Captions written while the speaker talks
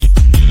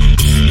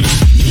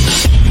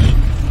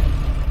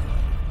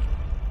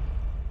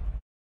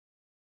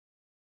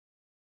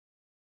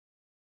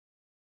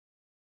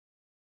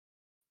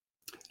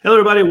Hello,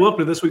 everybody. Welcome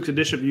to this week's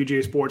edition of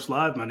UGA Sports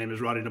Live. My name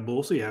is Radi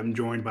Nabulsi. I'm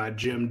joined by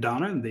Jim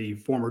Donnan, the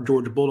former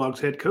Georgia Bulldogs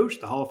head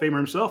coach, the Hall of Famer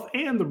himself,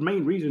 and the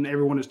main reason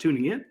everyone is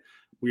tuning in.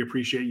 We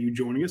appreciate you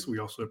joining us. We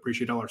also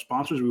appreciate all our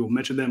sponsors. We will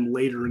mention them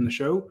later in the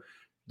show.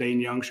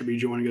 Dayne Young should be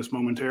joining us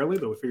momentarily,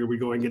 but we figured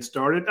we'd go ahead and get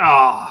started.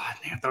 I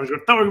thought we were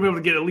going to be able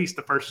to get at least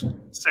the first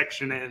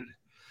section in.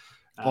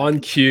 On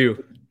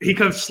cue. He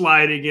comes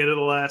sliding in at the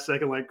last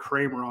second like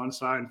Kramer on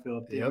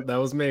Seinfeld. Yep, that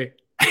was me.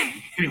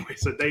 Anyway,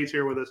 so Dane's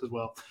here with us as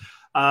well.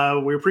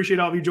 We appreciate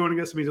all of you joining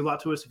us. It means a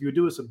lot to us. If you would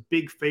do us a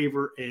big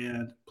favor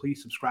and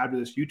please subscribe to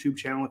this YouTube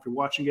channel if you're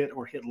watching it,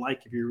 or hit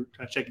like if you're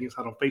checking us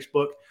out on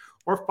Facebook,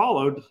 or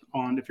followed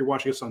on if you're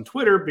watching us on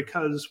Twitter,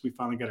 because we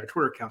finally got our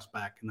Twitter accounts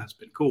back, and that's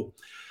been cool.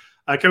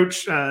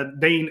 Coach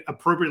Dayne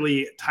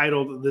appropriately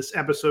titled this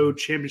episode,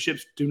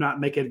 "Championships Do Not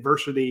Make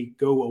Adversity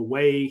Go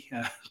Away."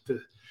 The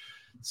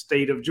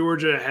state of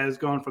Georgia has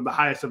gone from the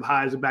highest of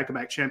highs of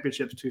back-to-back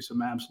championships to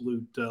some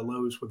absolute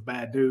lows with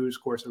bad news.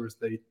 Of course, there was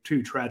the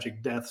two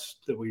tragic deaths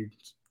that we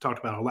talked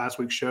about on last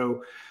week's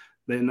show.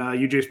 Then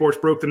UGASports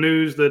broke the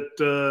news that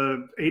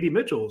A.D.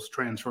 Mitchell's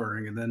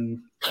transferring. And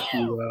then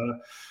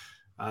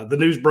the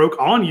news broke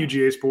on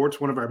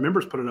UGASports. One of our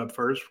members put it up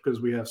first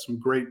because we have some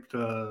great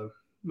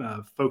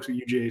folks at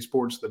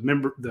UGASports.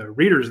 The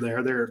readers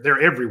there,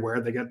 they're everywhere.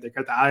 They got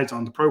the eyes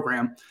on the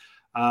program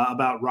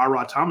about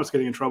Ra Thomas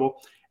getting in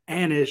trouble.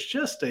 And it's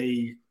just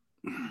there's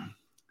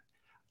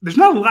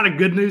not a lot of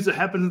good news that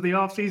happens in the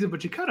offseason,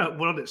 but you kind of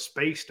wanted it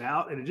spaced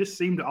out, and it just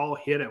seemed to all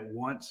hit at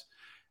once.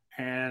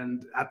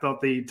 And I thought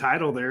the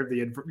title there,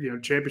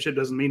 championship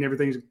doesn't mean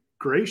everything's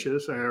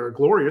gracious or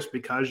glorious,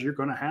 because you're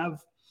going to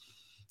have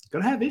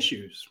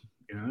issues.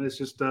 It's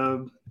just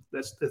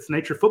that's the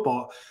nature of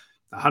football.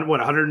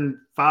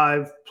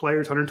 105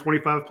 players,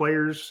 125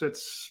 players.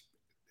 It's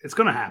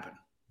going to happen.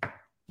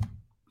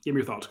 Give me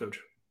your thoughts, Coach.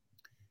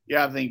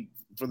 Yeah, I think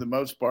for the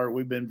most part,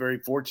 we've been very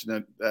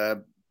fortunate.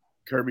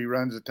 Kirby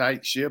runs a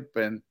tight ship,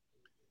 and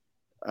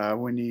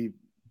when you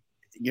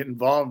get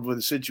involved with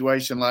a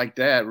situation like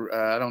that,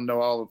 I don't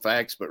know all the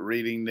facts, but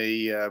reading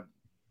the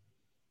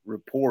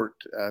report,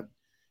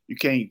 you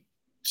can't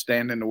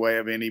stand in the way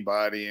of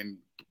anybody and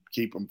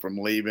keep them from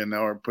leaving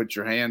or put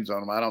your hands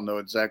on them. I don't know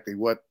exactly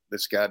what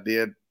this guy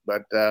did,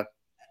 but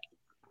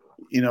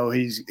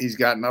he's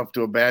gotten off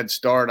to a bad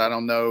start. I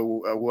don't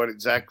know what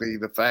exactly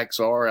the facts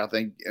are. I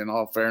think, in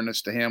all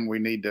fairness to him, we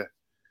need to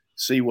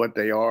see what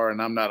they are.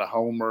 And I'm not a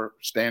homer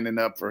standing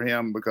up for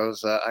him,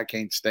 because I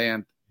can't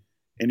stand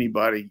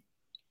anybody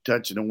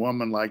touching a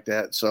woman like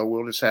that. So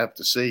we'll just have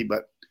to see.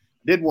 But I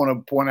did want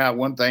to point out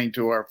one thing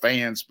to our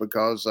fans,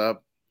 because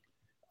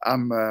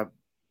I'm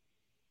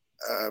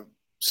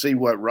see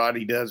what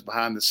Roddy does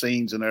behind the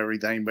scenes and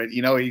everything. But,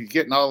 he's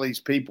getting all these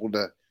people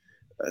to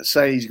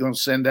say he's going to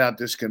send out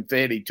this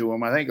confetti to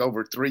him. I think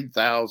over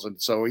 3,000.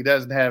 So he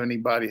doesn't have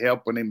anybody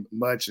helping him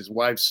much. His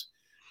wife's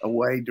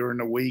away during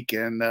the week.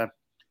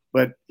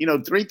 But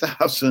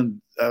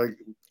 3,000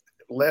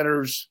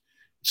 letters,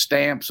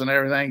 stamps, and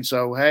everything.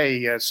 So,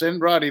 hey,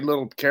 send Roddy a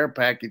little care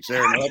package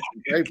there and help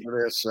him pay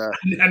for this.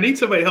 I need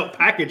somebody to help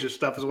package this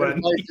stuff is what I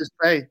need. Just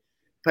pay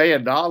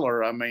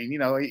 $1. I mean, you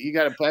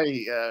got to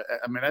pay.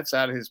 That's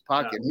out of his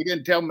pocket. He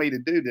didn't tell me to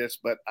do this,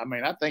 but,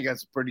 I think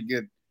that's a pretty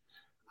good.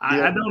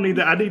 I don't need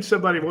that. I need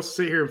somebody who wants to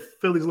sit here and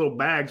fill these little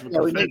bags. We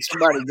need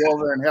somebody to go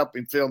over there and help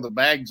him fill the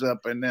bags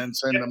up and then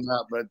send them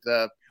out.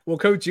 But well,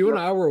 Coach, you and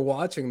I were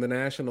watching the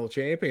national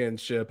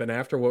championship, and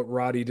after what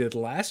Roddy did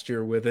last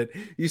year with it,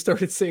 you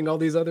started seeing all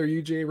these other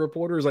UGA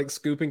reporters like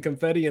scooping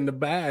confetti into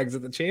bags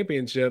at the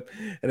championship,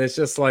 and it's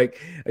just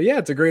like, yeah,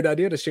 it's a great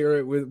idea to share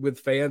it with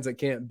fans that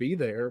can't be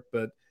there,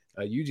 but.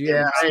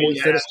 UGA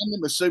send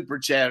him a super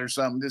chat or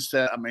something. Just he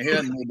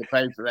doesn't need to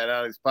pay for that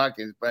out of his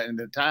pocket, but in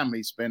the time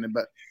he's spending.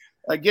 But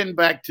getting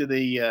back to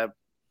the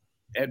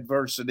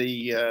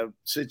adversity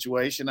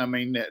situation,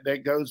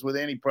 that goes with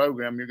any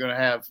program. You're going to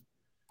have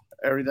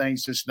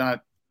everything's just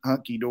not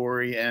hunky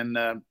dory. And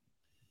as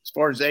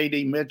far as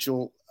A.D.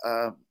 Mitchell,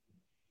 the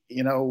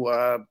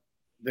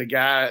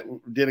guy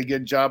did a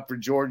good job for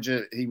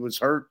Georgia. He was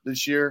hurt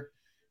this year,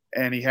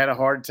 and he had a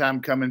hard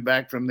time coming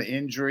back from the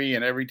injury.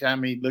 And every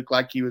time he looked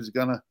like he was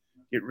going to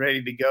get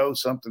ready to go,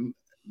 something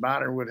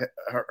minor would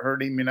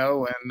hurt him,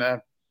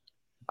 And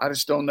I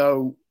just don't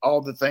know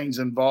all the things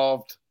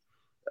involved.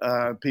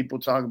 People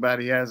talk about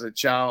he has a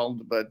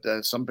child, but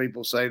some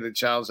people say the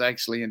child's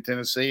actually in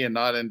Tennessee and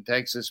not in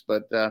Texas.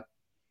 But,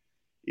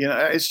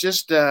 it's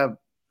just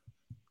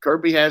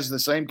Kirby has the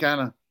same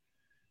kind of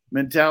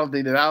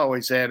mentality that I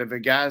always had. If a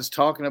guy's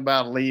talking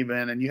about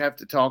leaving and you have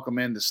to talk him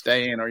into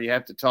staying, or you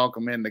have to talk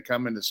him into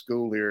coming to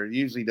school here, it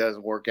usually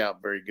doesn't work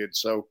out very good.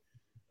 So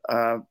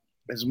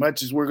as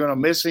much as we're going to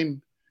miss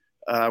him,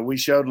 we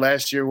showed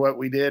last year what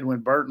we did when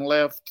Burton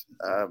left.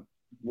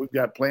 We've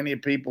got plenty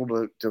of people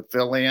to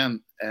fill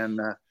in, and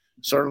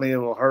certainly it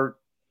will hurt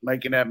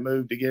making that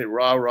move to get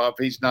Ra if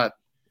he's not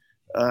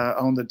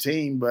on the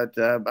team. But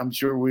I'm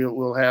sure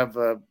we'll have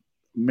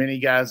many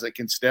guys that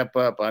can step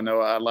up. I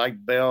know I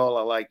like Bell.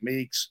 I like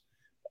Meeks.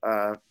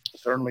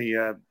 Certainly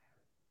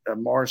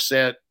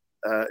Marset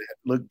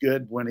looked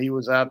good when he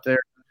was out there.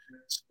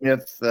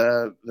 Smith,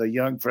 the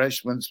young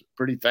freshman's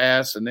pretty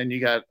fast, and then you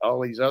got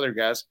all these other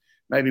guys.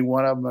 Maybe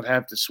one of them would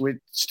have to switch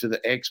to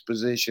the X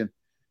position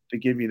to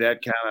give you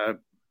that kind of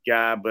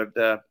guy.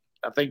 But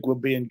I think we'll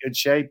be in good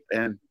shape.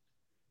 And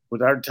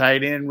with our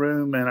tight end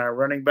room and our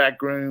running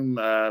back room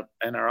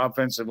and our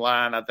offensive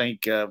line, I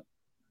think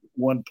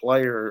one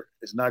player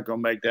is not going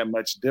to make that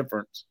much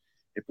difference.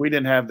 If we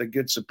didn't have the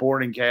good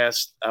supporting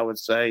cast, I would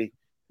say it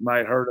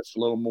might hurt us a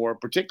little more,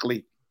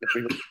 particularly if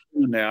we look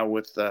now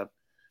with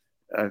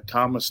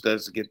Thomas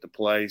doesn't get to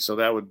play. So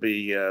that would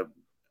be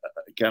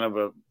kind of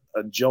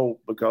a jolt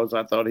because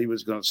I thought he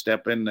was going to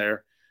step in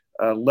there.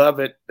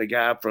 Lovett, the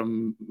guy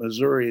from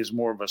Missouri, is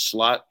more of a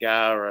slot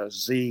guy or a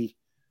Z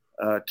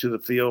to the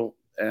field,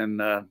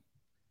 and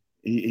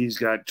he's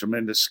got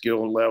tremendous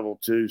skill level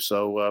too.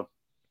 So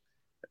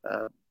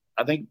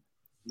I think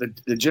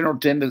the general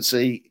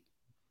tendency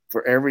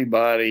for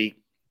everybody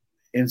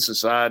in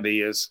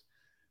society is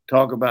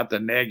talk about the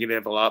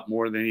negative a lot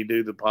more than you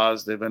do the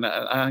positive, and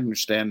I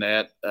understand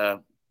that,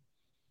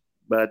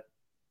 but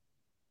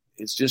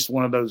it's just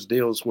one of those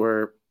deals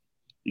where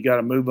you got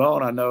to move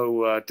on. I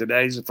know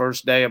today's the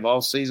first day of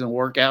all season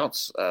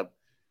workouts.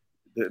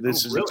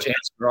 This is a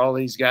chance for all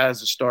these guys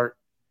to start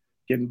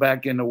getting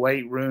back in the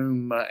weight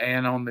room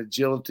and on the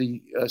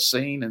agility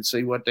scene and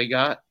see what they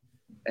got.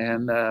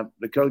 And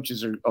the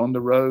coaches are on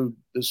the road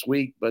this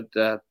week, but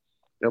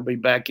they'll be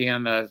back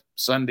in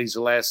Sunday's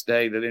the last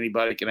day that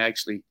anybody can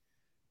actually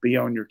be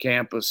on your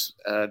campus.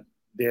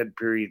 Dead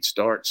period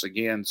starts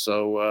again.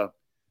 So,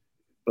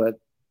 but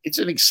it's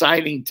an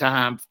exciting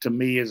time to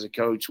me as a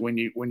coach when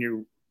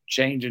you're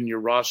changing your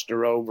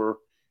roster over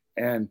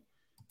and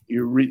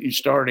you're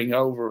starting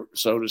over,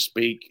 so to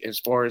speak, as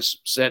far as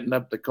setting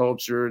up the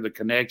culture, the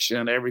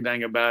connection,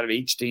 everything about it.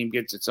 Each team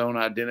gets its own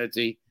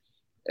identity,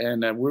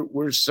 and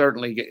we're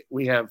certainly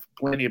we have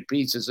plenty of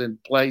pieces in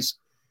place.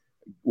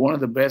 One of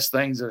the best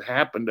things that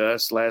happened to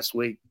us last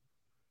week,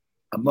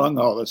 among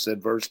all this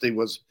adversity,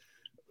 was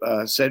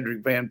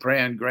Cedric Van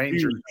Pran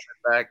Granger coming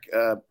back.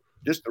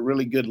 Just a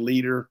really good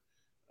leader,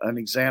 an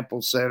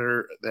example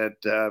setter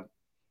that,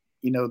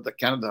 the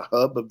kind of the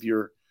hub of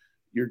your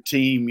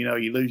team.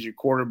 You lose your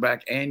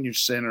quarterback and your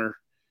center.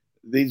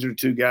 These are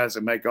two guys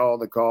that make all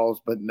the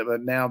calls, but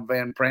now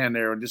Van Pran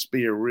there will just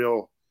be a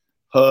real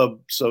hub,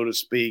 so to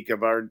speak,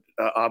 of our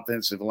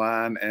offensive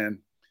line, and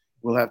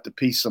we'll have to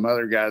piece some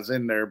other guys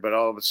in there. But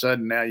all of a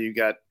sudden now you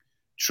got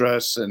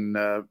Truss and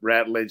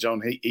Ratledge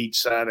on each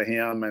side of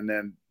him, and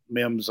then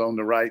Mims on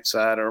the right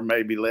side or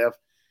maybe left.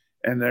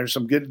 And there's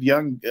some good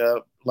young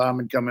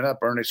linemen coming up,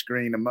 Ernest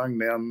Green among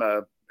them.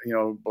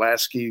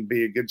 Blasky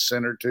be a good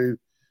center too.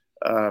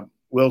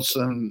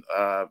 Wilson,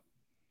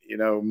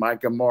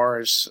 Micah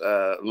Morris,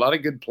 a lot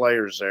of good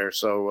players there.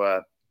 So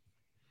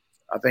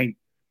I think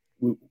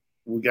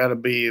we got to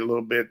be a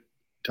little bit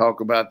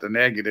talk about the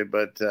negative,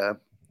 but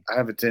I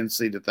have a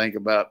tendency to think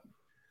about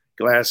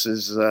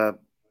glasses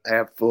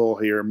half full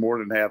here, more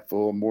than half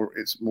full.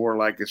 It's more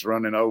like it's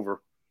running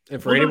over.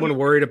 And for anyone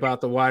worried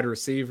about the wide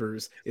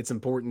receivers, it's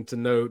important to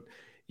note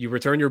you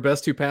return your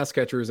best two pass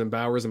catchers in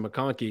Bowers and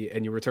McConkey,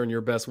 and you return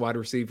your best wide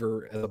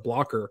receiver as a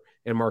blocker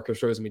in Marcus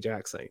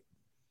Rosemy-Jackson.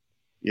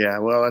 Yeah,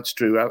 well, that's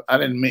true. I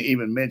didn't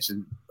even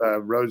mention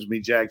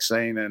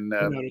Rosemy-Jackson, and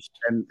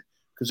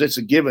because it's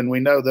a given, we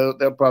know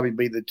they'll probably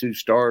be the two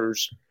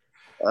starters.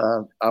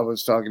 I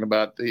was talking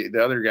about the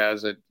other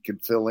guys that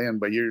could fill in,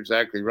 but you're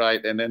exactly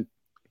right. And then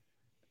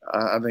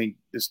I think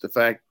it's the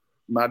fact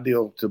my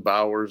deal to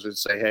Bowers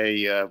is say,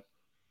 hey,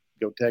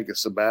 go take a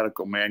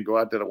sabbatical, man. Go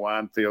out to the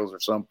wine fields or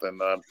something.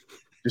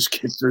 Just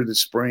get through the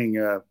spring.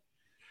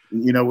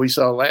 We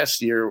saw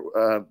last year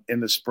in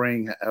the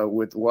spring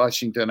with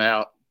Washington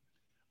out,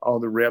 all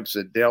the reps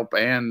that Delp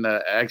and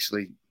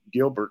actually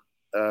Gilbert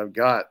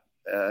got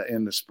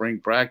in the spring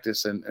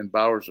practice, and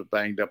Bowers was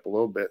banged up a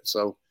little bit.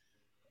 So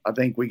I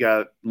think we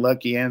got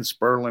Lucky and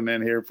Sperling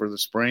in here for the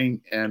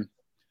spring, and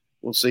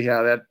we'll see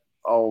how that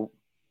all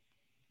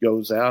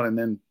goes out. And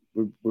then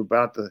we're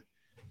about to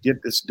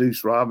get this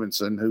Deuce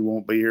Robinson, who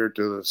won't be here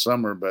till the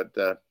summer, but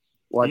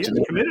watching. He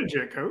hasn't committed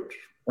yet, Coach.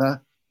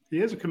 He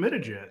hasn't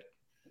committed yet.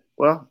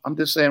 Well, I'm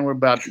just saying we're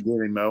about to get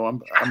him,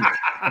 Mo.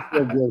 I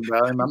feel good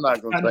about him. I'm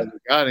not going to say we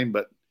got him,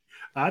 but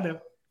I know.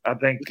 I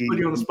think put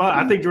you on the spot.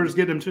 I think Georgia's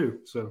getting him too.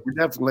 So we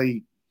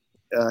definitely.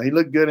 He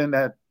looked good in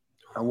that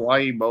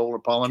Hawaii Bowl or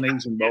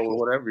Polynesian Bowl or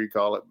whatever you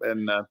call it,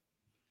 and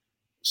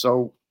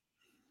so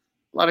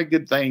a lot of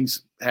good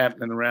things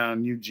happening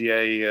around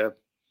UGA.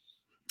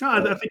 No,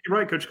 I think you're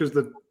right, Coach, because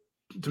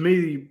to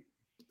me,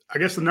 I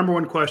guess the number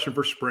one question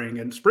for spring,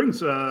 and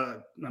spring's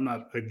I'm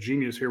not a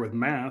genius here with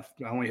math.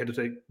 I only had to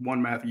take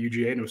one math at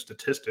UGA, and it was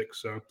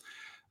statistics. So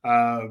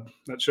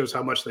that shows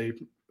how much the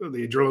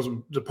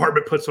journalism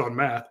department puts on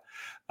math.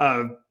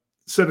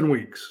 7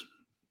 weeks.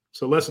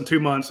 So less than 2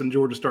 months, and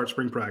Georgia starts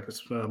spring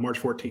practice March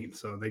 14th.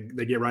 So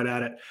they get right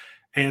at it.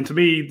 And to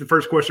me, the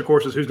first question, of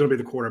course, is who's going to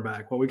be the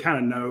quarterback? Well, we kind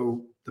of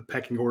know the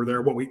pecking order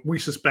there, what we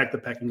suspect the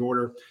pecking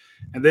order.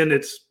 And then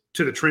it's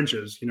to the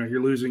trenches.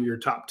 You're losing your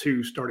top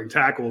two starting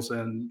tackles,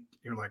 and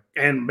you're like,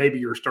 and maybe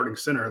your starting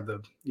center,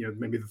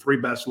 maybe the 3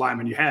 best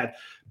linemen you had,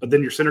 but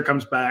then your center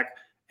comes back,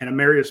 and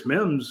Amarius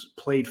Mims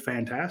played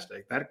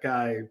fantastic. That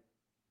guy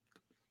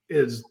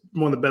is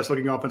one of the best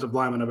looking offensive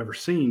linemen I've ever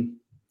seen,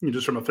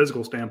 just from a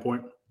physical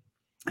standpoint.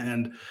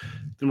 And then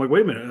I'm like,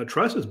 wait a minute,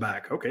 Truss is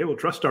back. Okay, well,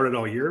 Truss started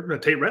all year.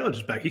 Tate Ratledge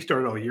is back. He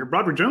started all year.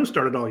 Broderick Jones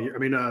started all year. I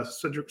mean,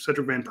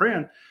 Cedric Van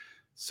Pran.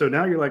 So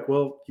now you're like,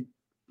 well, you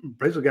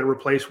basically got to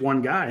replace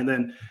one guy. And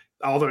then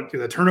all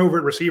the turnover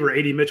at receiver,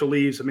 A.D. Mitchell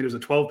leaves. I mean, there's a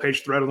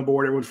 12-page thread on the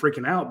board. Everyone's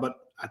freaking out. But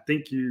I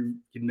think you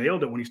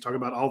nailed it when he's talking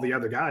about all the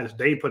other guys.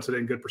 Dave puts it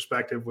in good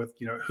perspective with,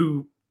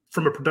 who,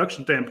 from a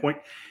production standpoint,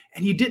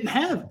 and you didn't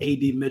have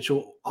A.D.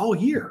 Mitchell all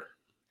year.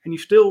 And you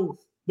still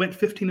went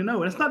 15-0.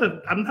 And it's not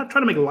I'm not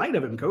trying to make light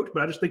of him, Coach,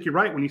 but I just think you're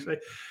right when you say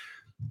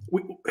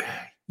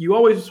you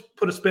always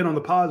put a spin on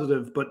the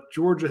positive, but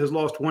Georgia has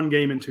lost 1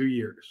 game in 2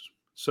 years.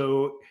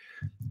 So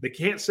they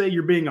can't say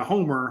you're being a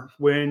homer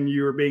when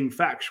you're being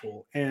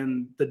factual.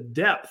 And the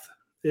depth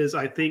is,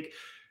 I think,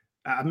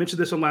 I mentioned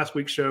this on last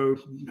week's show.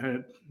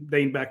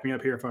 Dayne, back me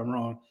up here if I'm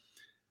wrong.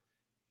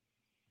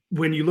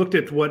 When you looked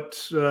at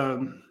what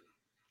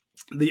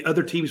the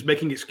other teams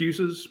making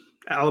excuses,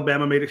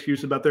 Alabama made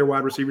excuses about their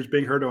wide receivers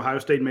being hurt. Ohio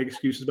State made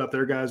excuses about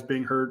their guys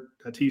being hurt.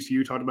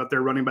 TCU talked about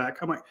their running back.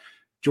 I'm like,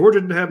 Georgia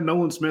didn't have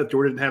Nolan Smith.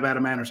 Georgia didn't have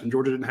Adam Anderson.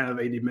 Georgia didn't have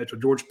A.D. Mitchell.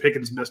 George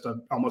Pickens missed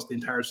almost the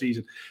entire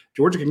season.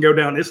 Georgia can go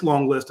down this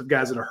long list of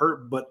guys that are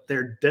hurt, but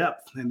their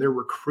depth and their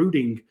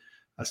recruiting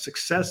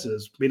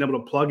successes, being able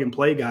to plug and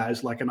play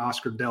guys like an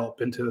Oscar Delp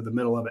into the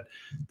middle of it.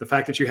 The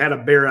fact that you had a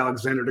Bear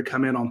Alexander to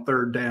come in on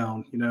 3rd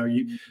down,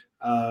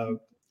 Chaz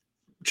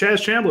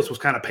Chambliss was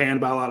kind of panned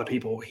by a lot of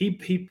people.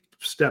 He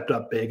stepped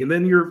up big. And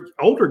then your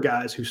older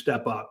guys who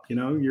step up,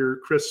 your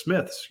Chris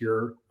Smiths,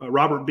 your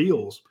Robert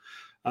Beals,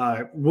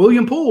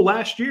 William Poole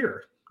last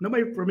year.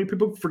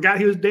 People forgot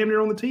he was damn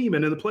near on the team,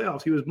 and in the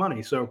playoffs, he was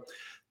money. So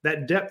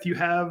that depth you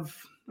have,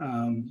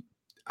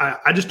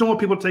 I just don't want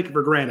people to take it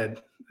for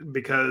granted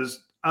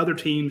because other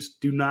teams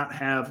do not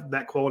have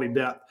that quality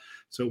depth.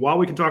 So while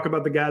we can talk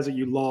about the guys that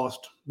you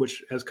lost,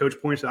 which, as Coach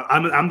points out,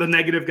 I'm the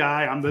negative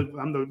guy. I'm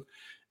the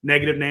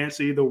negative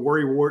Nancy, the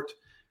worry wart.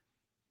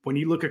 When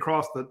you look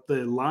across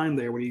the line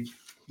there, when you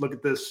look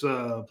at this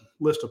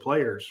list of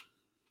players,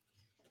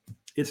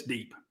 it's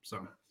deep.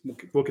 So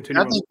we'll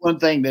continue. I think one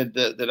thing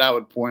that I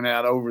would point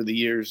out over the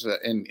years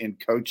in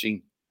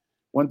coaching,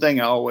 one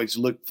thing I always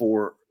look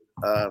for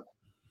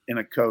in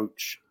a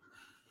coach,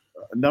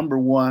 number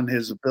one,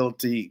 his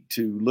ability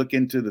to look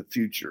into the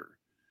future.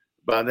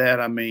 By that,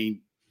 I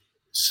mean,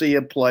 see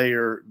a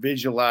player,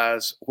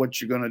 visualize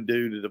what you're going to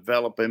do to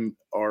develop him,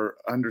 or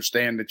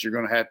understand that you're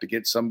going to have to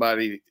get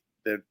somebody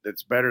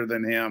that's better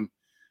than him.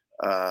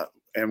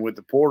 And with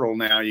the portal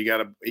now, you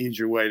got an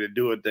easier way to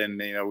do it than,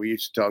 we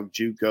used to talk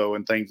JUCO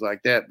and things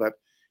like that. But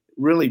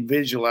really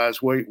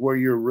visualize where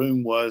your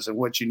room was and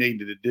what you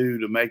needed to do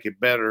to make it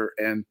better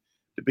and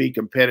to be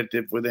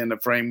competitive within the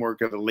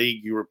framework of the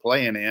league you were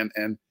playing in,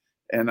 and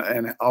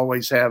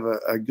always have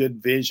a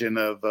good vision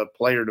of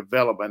player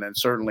development. And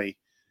certainly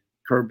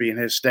Kirby and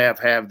his staff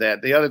have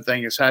that. The other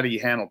thing is, how do you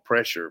handle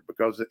pressure?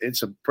 Because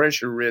it's a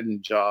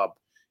pressure-ridden job.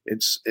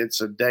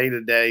 It's a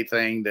day-to-day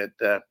thing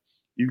that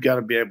you've got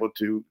to be able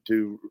to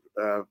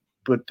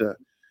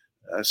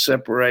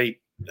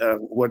separate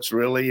what's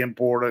really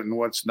important and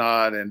what's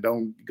not, and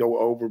don't go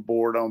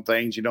overboard on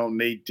things you don't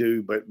need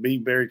to, but be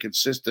very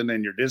consistent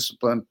in your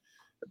discipline,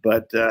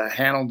 but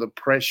handle the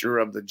pressure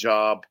of the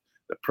job,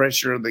 the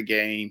pressure of the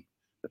game,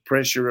 the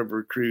pressure of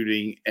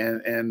recruiting,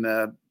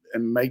 and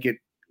make it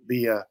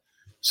be a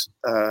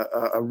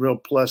real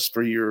plus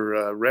for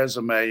your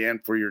resume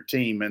and for your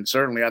team. And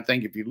certainly, I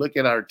think if you look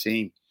at our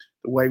team,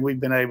 the way we've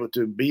been able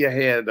to be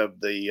ahead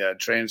of the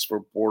transfer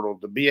portal,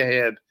 to be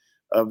ahead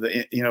of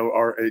the,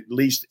 or at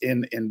least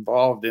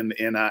involved in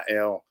the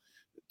NIL,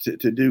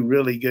 to do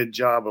really good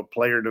job of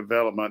player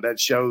development, that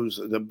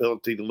shows the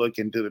ability to look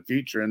into the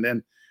future. And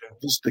then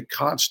just the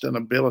constant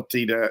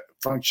ability to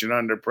function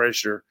under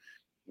pressure,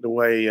 the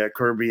way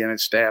Kirby and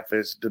his staff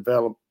has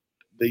developed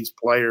these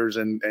players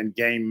and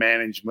game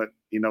management,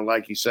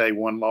 like you say,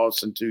 1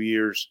 loss in 2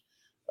 years,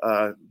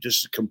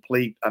 just a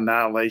complete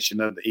annihilation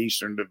of the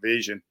Eastern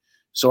Division.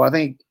 So I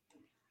think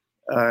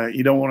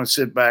you don't want to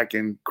sit back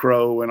and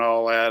crow and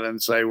all that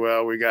and say,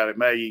 well, we got it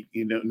made.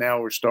 Now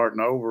we're starting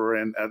over.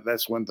 And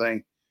that's one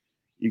thing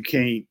you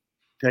can't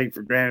take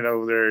for granted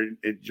over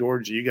there at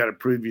Georgia. You got to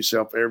prove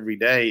yourself every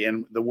day.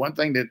 And the one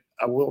thing that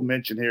I will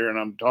mention here, and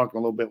I'm talking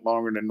a little bit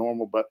longer than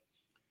normal, but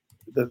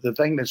the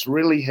thing that's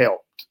really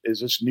helped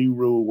is this new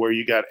rule where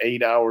you got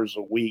 8 hours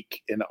a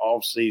week in the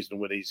off season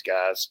with these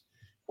guys,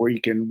 where you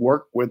can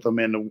work with them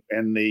in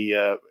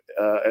the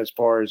as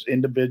far as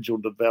individual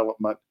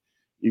development.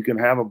 You can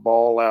have a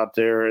ball out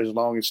there as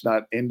long as it's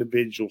not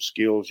individual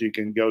skills. You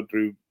can go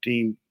through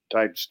team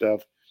type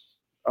stuff.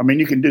 I mean,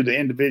 you can do the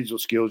individual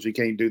skills. You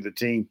can't do the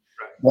team.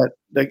 Right.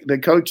 But the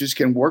coaches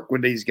can work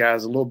with these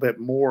guys a little bit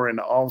more in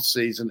the off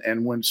season.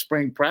 And when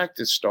spring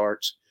practice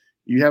starts,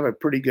 you have a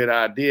pretty good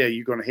idea.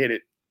 You're going to hit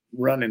it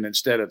running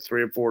instead of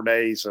 3 or 4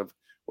 days of,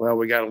 well,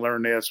 we got to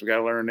learn this. We got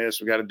to learn this.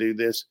 We got to do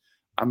this.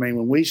 I mean,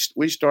 when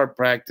we start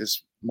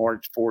practice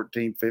March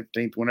 14th,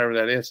 15th, whenever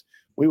that is,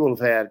 we will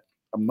have had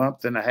a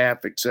month and a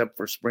half, except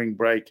for spring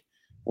break,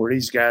 where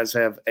these guys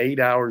have 8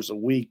 hours a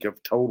week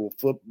of total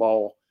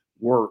football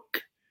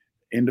work,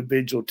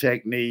 individual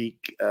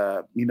technique.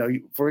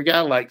 For a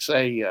guy like,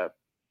 say,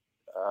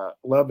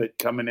 Lovett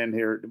coming in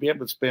here, to be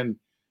able to spend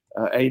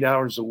 8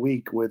 hours a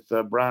week with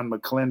Brian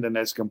McClendon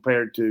as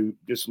compared to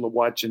just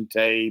watching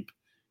tape,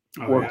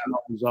 working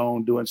on his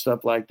own, doing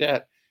stuff like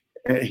that.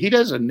 He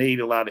doesn't need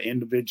a lot of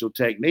individual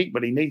technique,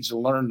 but he needs to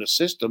learn the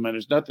system. And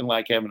there's nothing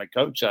like having a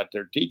coach out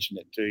there teaching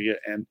it to you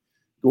and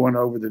going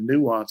over the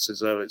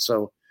nuances of it.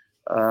 So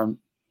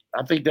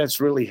I think that's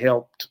really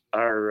helped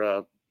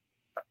our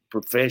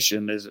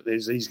profession is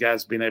these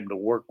guys being able to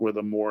work with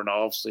them more in the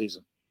off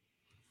season.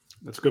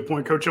 That's a good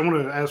point, Coach. I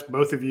want to ask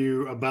both of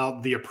you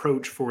about the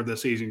approach for the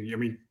season. I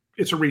mean,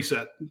 it's a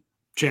reset.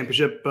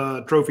 Championship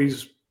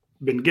trophies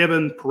been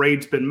given,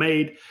 parade's been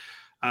made.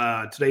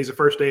 Today's the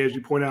first day, as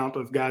you point out,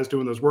 of guys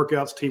doing those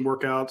workouts, team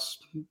workouts.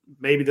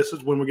 Maybe this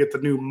is when we get the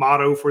new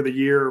motto for the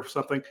year or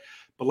something.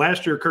 But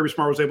last year, Kirby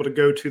Smart was able to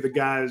go to the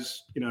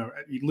guys, you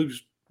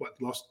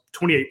lost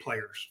 28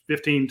 players,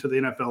 15 to the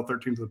NFL,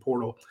 13 to the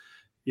portal.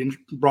 You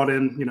brought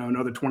in,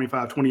 another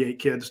 25, 28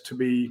 kids to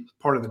be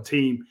part of the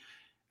team.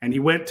 And he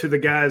went to the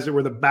guys that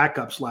were the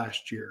backups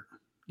last year.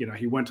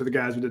 He went to the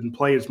guys who didn't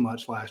play as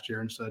much last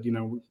year and said, we're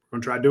going to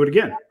try to do it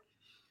again.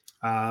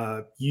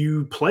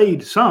 You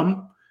played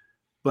some,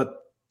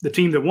 but the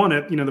team that won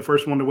it, the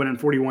first one to win in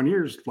 41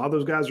 years, a lot of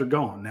those guys are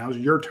gone. Now it's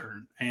your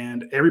turn.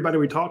 And everybody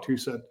we talked to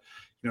said,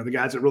 the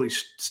guys that really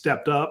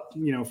stepped up,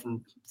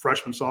 from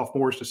freshmen,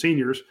 sophomores to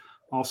seniors,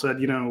 all said,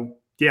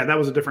 yeah, that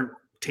was a different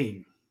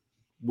team.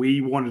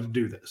 We wanted to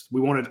do this.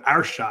 We wanted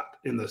our shot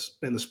in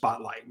the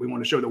spotlight. We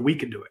wanted to show that we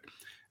could do it.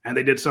 And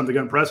they did something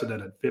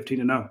unprecedented,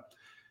 15-0.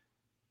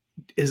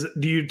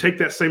 Do you take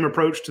that same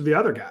approach to the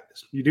other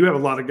guys? You do have a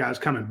lot of guys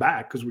coming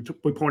back because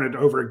we pointed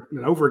over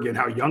and over again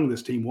how young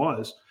this team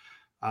was.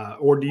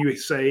 Or do you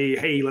say,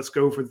 hey, let's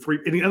go for the three?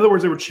 In other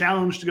words, they were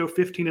challenged to go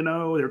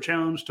 15-0. They were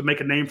challenged to make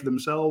a name for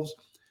themselves.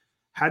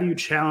 How do you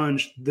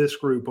challenge this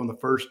group on the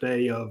first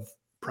day of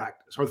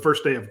practice or the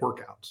first day of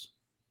workouts?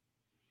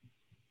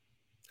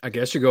 I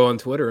guess you go on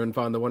Twitter and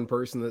find the one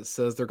person that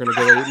says they're going to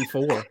go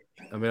 8-4.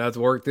 I mean, that's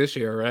worked this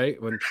year,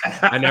 right? When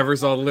I never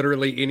saw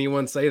literally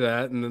anyone say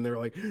that. And then they're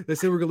like, they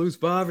say we're going to lose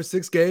 5 or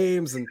 6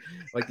 games. And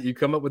like you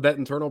come up with that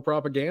internal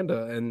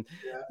propaganda. And,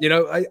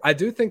 I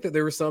do think that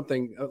there was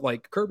something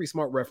like Kirby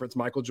Smart referenced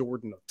Michael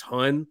Jordan a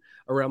ton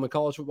around the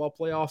college football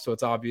playoff. So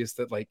it's obvious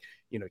that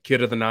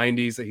kid of the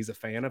 90s, that he's a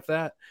fan of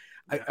that.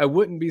 I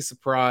wouldn't be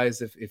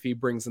surprised if he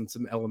brings in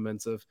some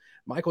elements of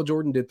Michael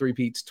Jordan did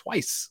 3-peats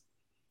twice.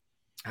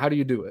 How do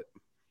you do it?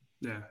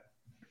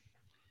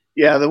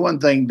 Yeah, the one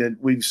thing that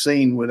we've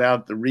seen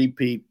without the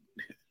repeat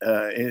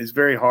is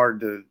very hard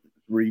to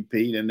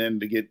repeat, and then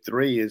to get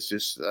 3 is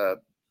just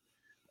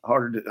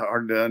hard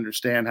to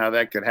understand how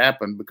that could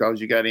happen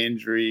because you got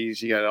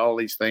injuries, you got all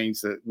these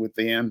things that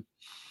within.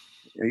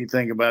 You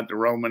think about the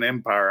Roman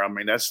Empire. I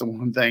mean, that's the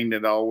one thing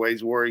that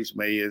always worries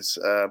me is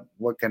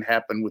what can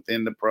happen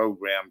within the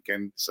program.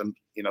 Can some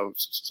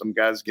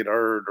guys get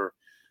hurt or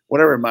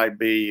whatever it might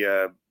be,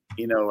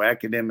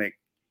 academic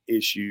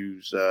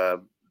issues,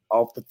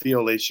 off the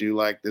field issue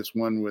like this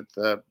one with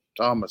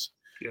Thomas.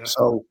 Yeah.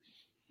 So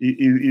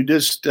you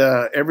just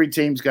every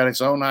team's got its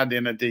own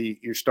identity.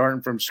 You're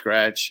starting from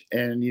scratch,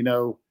 and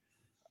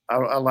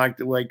I like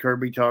the way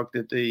Kirby talked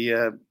at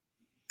the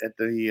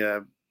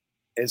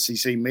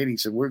SEC meeting.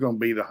 Said we're going to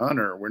be the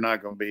hunter. We're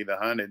not going to be the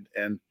hunted.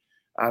 And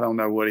I don't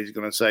know what he's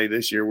going to say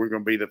this year. We're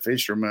going to be the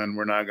fisherman.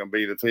 We're not going to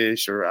be the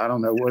fish, or I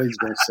don't know what he's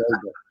going to say.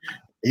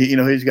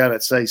 But he's got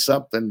to say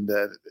something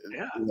that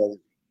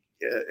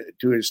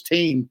to his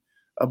team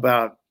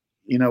about,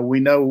 we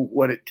know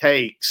what it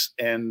takes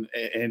and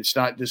it's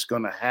not just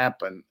going to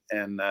happen.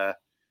 And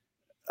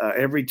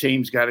every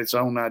team's got its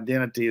own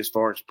identity as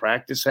far as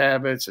practice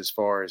habits, as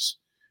far as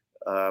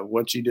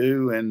what you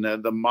do. And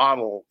the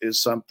model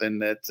is something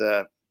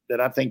that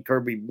I think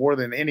Kirby more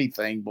than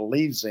anything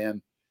believes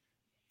in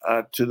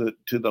to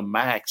the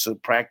max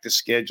of practice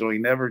schedule. He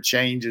never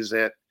changes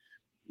it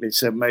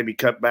except maybe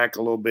cut back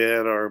a little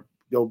bit or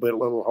go a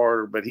little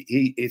harder, but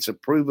it's a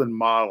proven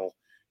model.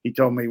 He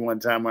told me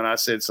one time when I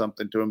said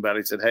something to him about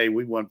it, he said, hey,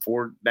 we won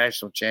 4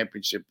 national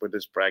championships with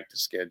this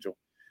practice schedule.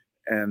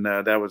 And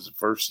that was the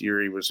first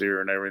year he was here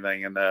and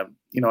everything. And, I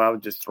was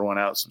just throwing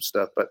out some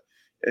stuff, but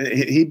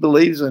he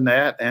believes in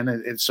that, and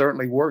it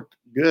certainly worked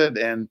good.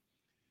 And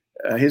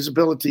his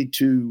ability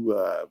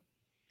to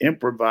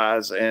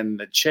improvise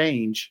and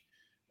change,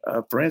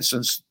 for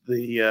instance,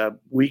 the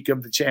week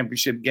of the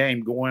championship game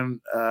going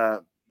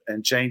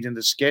and changing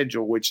the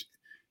schedule, which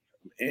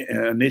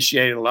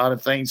initiated a lot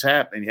of things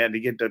happening. You had to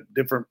get the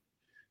different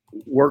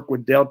work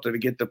with Delta to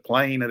get the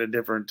plane at a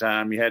different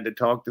time. You had to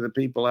talk to the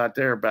people out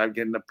there about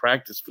getting a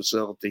practice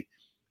facility.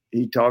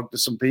 He talked to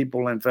some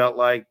people and felt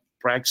like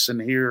practicing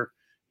here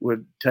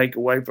would take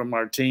away from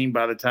our team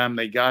by the time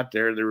they got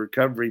there. The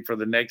recovery for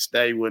the next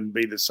day wouldn't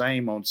be the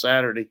same on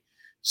Saturday.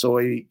 So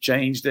he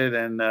changed it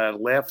and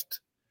left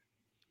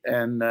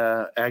and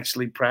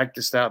actually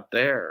practiced out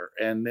there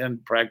and then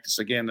practice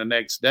again the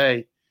next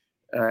day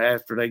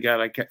after they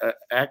got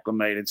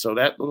acclimated. So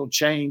that little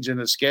change in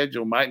the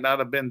schedule might not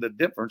have been the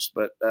difference,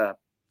 but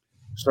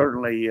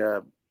certainly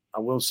I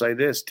will say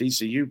this,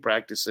 TCU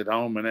practiced at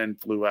home and then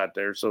flew out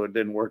there, so it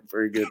didn't work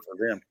very good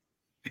for them.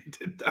 It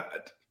did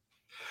not.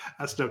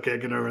 I still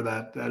can't get over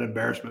that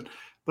embarrassment.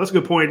 But that's a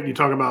good point. You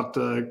talk about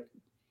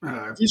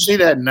you see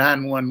that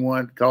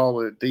 911 call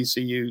that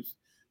TCU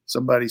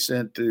somebody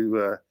sent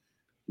to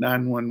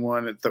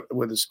 911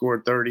 with a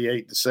score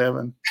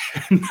 38-7.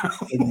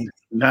 No.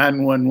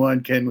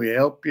 911, can we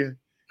help you?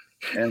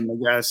 And the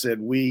guy said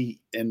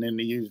we, and then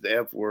he used the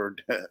F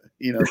word.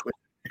 It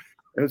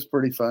was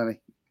pretty funny.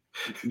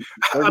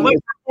 I'd like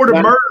to report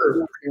a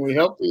murder. Can we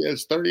help you?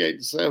 It's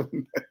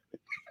 38-7.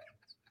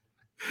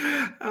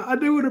 I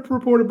do want to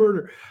report a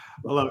murder.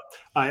 I love it.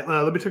 All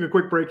right, let me take a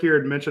quick break here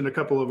and mention a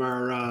couple of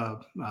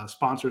our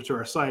sponsors to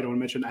our site. I want to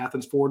mention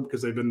Athens Ford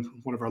because they've been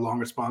one of our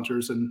longest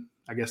sponsors, and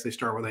I guess they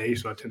start with A,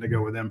 so I tend to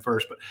go with them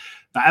first. But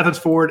Athens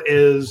Ford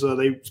is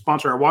they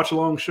sponsor our watch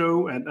along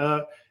show, and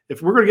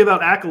if we're going to give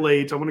out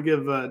accolades, I want to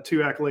give 2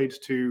 accolades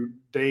to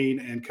Dayne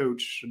and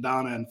Coach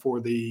Donnan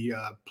for the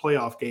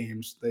playoff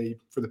games.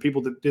 For the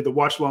people that did the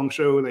watch along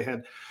show, they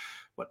had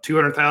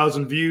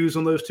 200,000 views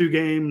on those 2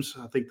 games.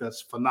 I think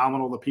that's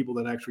phenomenal. The people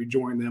that actually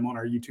joined them on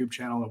our YouTube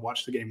channel and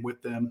watched the game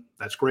with them,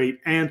 that's great.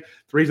 And the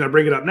reason I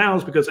bring it up now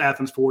is because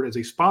Athens Ford is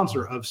a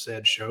sponsor of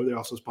said show. They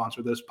also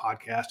sponsor this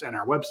podcast and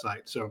our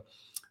website. So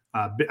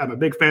I'm a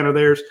big fan of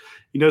theirs.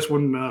 You notice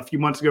when a few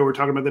months ago we were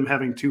talking about them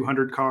having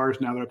 200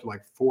 cars. Now they're up to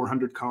like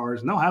 400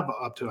 cars, and they'll have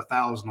up to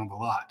 1,000 on the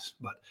lot.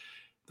 But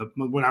the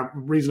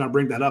reason I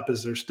bring that up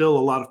is there's still a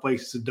lot of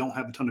places that don't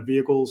have a ton of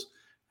vehicles.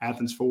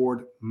 Athens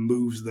Ford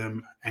moves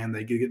them, and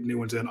they get new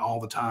ones in all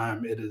the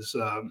time. It is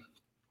a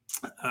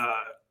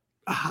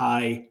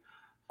high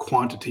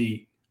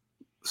quantity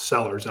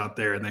sellers out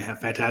there, and they have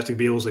fantastic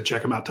vehicles. They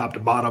check them out top to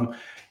bottom.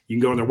 You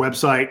can go on their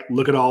website,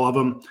 look at all of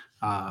them.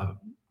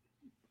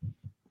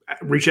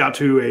 Reach out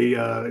to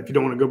if you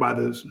don't want to go by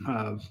this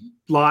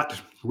lot,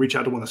 reach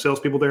out to one of the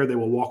salespeople there. They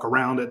will walk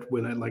around it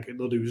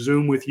they'll do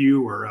Zoom with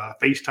you or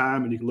FaceTime,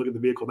 and you can look at the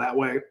vehicle that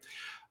way.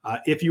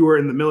 If you are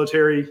in the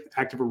military,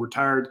 active or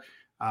retired,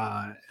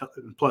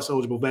 plus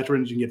eligible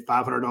veterans, you can get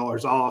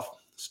 $500 off.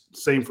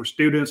 Same for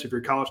students. If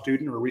you're a college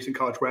student or a recent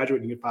college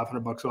graduate, you can get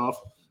 $500 off.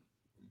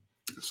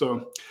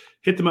 So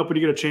hit them up when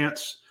you get a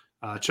chance.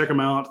 Check them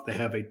out. They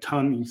have a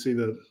ton. You can see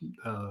the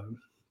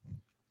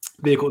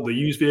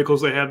used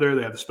vehicles they have there.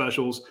 They have the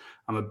specials.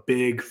 I'm a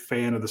big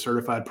fan of the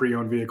certified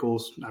pre-owned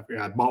vehicles.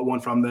 I bought one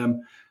from them.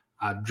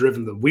 I've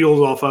driven the wheels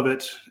off of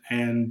it,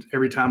 and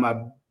every time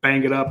I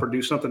bang it up or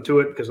do something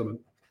to it, because I'm a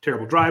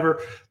terrible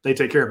driver, they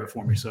take care of it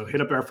for me. So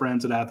hit up our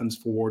friends at Athens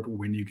Ford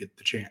when you get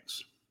the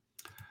chance.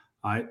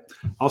 All right.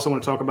 Also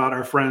want to talk about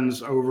our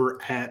friends over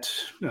at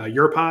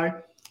Your Pie.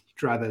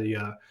 Try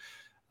the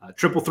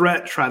triple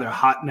threat. Try their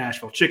hot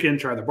Nashville chicken.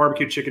 Try their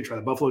barbecue chicken. Try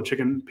the buffalo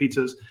chicken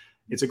pizzas.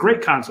 It's a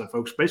great concept,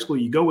 folks.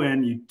 Basically, you go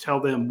in, you tell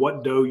them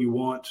what dough you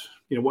want,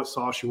 what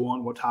sauce you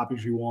want, what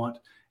toppings you want,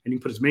 and you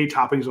can put as many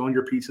toppings on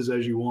your pizzas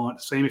as you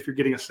want. Same if you're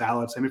getting a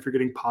salad, same if you're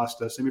getting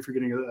pasta, same if you're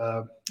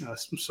getting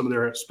some of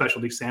their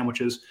specialty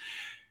sandwiches.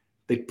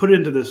 They put it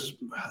into this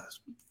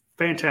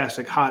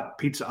fantastic hot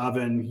pizza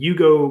oven. You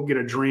go get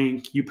a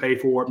drink, you pay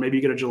for it. Maybe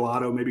you get a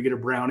gelato, maybe you get a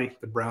brownie.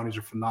 The brownies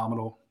are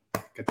phenomenal.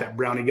 Got that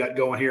brownie gut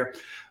going here.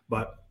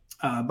 But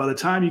by the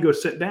time you go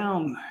sit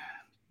down,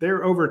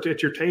 they're over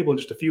at your table in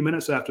just a few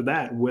minutes after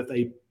that with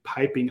a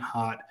piping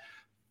hot,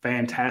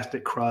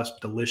 fantastic crust,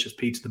 delicious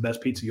pizza, the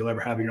best pizza you'll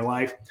ever have in your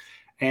life.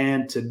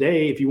 And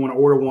today, if you want to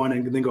order one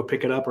and then go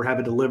pick it up or have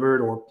it delivered,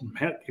 or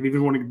heck, if you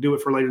even want to do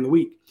it for later in the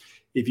week,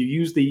 if you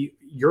use the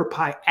Your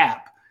Pie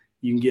app,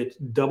 you can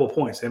get double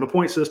points. They have a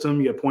point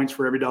system. You get points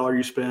for every $1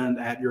 you spend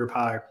at Your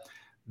Pie.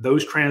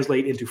 Those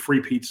translate into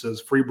free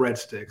pizzas, free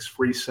breadsticks,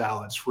 free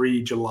salads,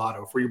 free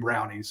gelato, free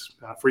brownies,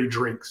 free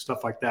drinks,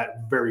 stuff like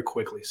that very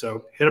quickly.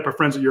 So hit up our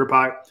friends at Your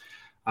Pie.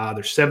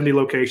 There's 70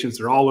 locations.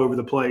 They're all over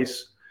the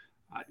place.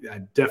 I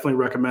definitely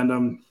recommend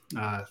them.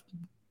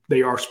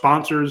 They are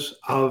sponsors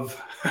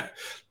of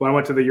when I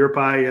went to the Your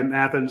Pie in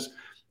Athens.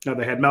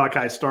 They had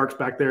Malachi Starks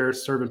back there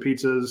serving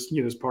pizzas,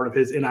 as part of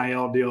his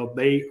NIL deal.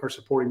 They are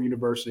supporting the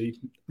university.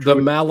 The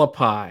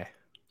Malapi.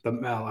 Oh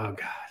God,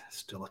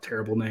 still a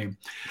terrible name.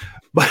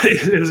 But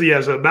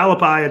it's a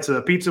Malapi. It's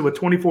a pizza with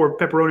 24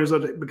 pepperonis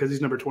on it because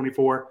he's number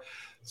 24.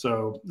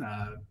 So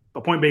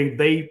the point being,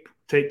 they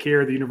take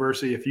care of the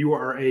university. If you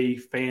are a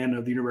fan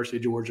of the University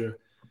of Georgia,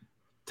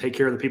 take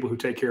care of the people who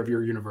take care of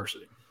your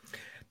university.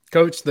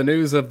 Coach, the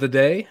news of the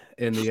day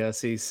in the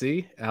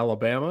SEC,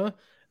 Alabama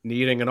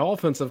needing an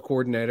offensive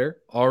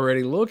coordinator,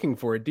 already looking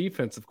for a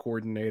defensive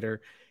coordinator.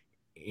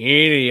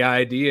 Any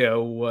idea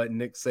what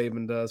Nick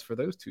Saban does for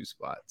those 2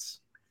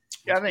 spots?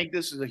 Yeah, I think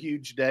this is a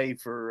huge day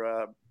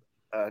for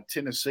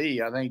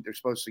Tennessee. I think they're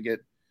supposed to get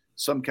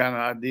some kind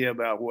of idea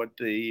about what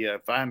the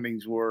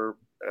findings were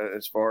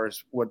as far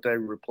as what they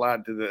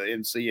replied to the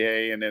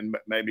NCAA, and then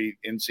maybe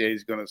NCAA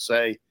is going to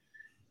say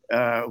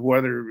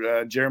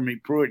whether Jeremy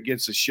Pruitt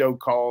gets the show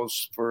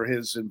calls for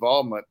his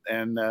involvement.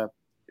 And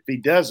if he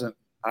doesn't,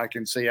 I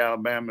can see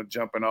Alabama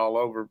jumping all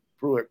over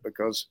Pruitt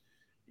because,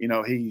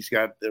 he's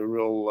got the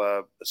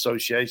real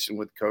association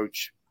with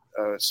Coach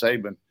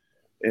Saban.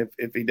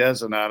 If he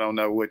doesn't, I don't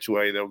know which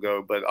way they'll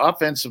go. But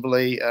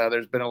offensively,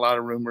 there's been a lot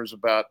of rumors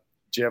about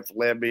Jeff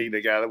Lebby,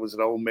 the guy that was at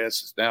Ole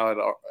Miss, is now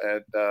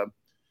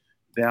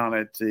down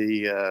at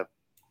the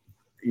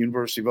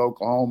University of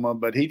Oklahoma.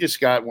 But he just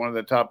got one of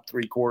the top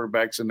 3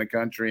 quarterbacks in the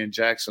country, and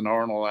Jackson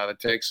Arnold out of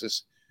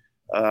Texas.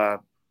 I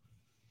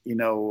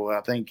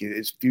think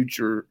his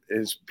future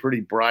is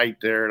pretty bright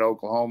there at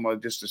Oklahoma,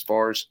 just as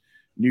far as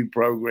new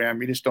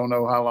program. You just don't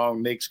know how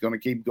long Nick's going to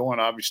keep going.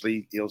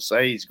 Obviously, he'll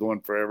say he's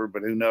going forever,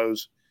 but who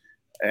knows?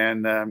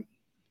 And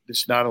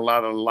there's not a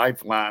lot of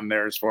lifeline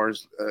there as far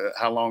as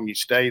how long you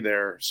stay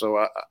there. So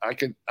I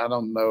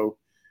don't know.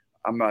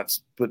 I'm not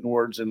putting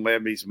words in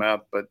Levy's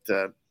mouth, but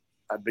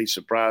I'd be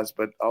surprised.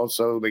 But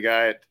also the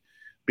guy at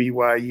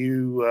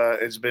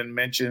BYU has been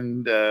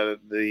mentioned,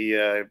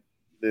 the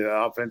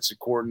offensive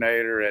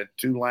coordinator at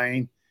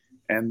Tulane,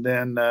 and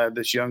then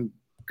this young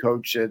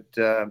coach at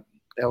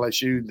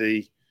LSU,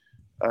 the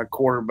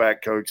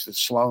quarterback coach, the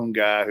Sloan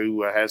guy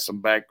who has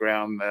some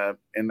background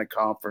in the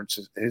conference.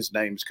 His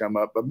name's come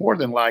up, but more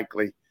than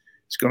likely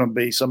it's going to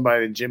be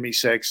somebody, Jimmy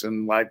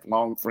Sexton,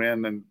 lifelong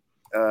friend and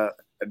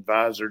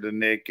advisor to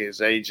Nick,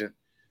 his agent,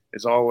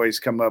 has always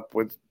come up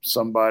with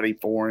somebody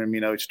for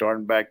him,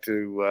 starting back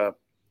to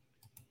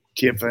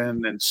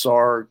Kiffin and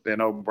Sark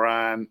and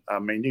O'Brien. I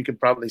mean, you could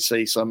probably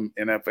see some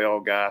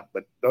NFL guy,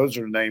 but those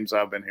are the names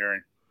I've been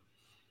hearing.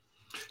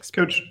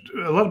 Coach,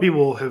 a lot of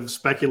people have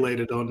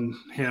speculated on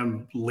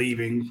him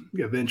leaving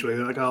eventually.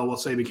 They're like, oh, well,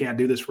 Saban can't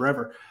do this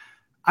forever.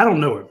 I don't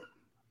know him,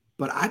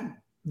 but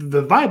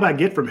the vibe I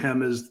get from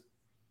him is,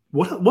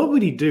 what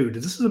would he do?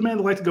 This is a man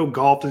that likes to go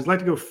golf. Does he like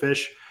to go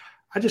fish?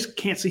 I just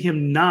can't see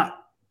him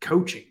not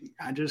coaching.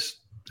 I don't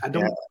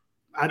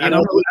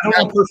know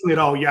personally at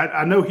all. Yeah,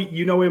 I know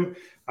you know him.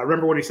 I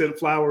remember when he sent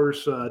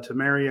flowers to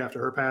Mary after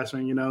her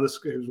passing. He was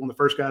one of the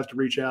first guys to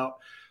reach out.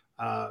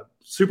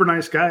 Super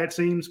nice guy, it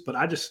seems, but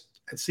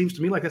it seems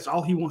to me like that's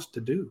all he wants to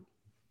do.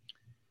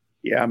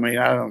 Yeah, I mean,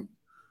 I don't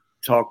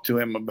talk to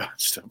him about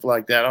stuff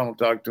like that. I don't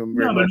talk to him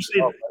very much.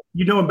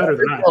 You know him better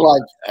than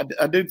I.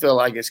 I do feel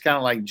like it's kind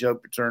of like Joe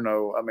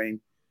Paterno. I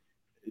mean,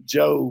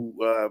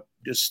 Joe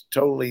just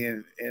totally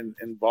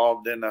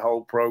involved in the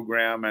whole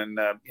program, and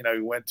he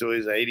went to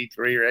his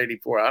 83 or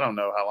 84. I don't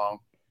know how long.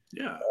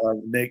 Yeah.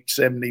 Nick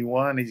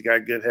 71. He's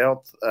got good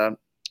health.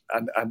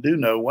 I do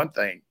know one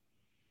thing.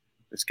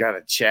 It's got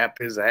to chap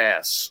his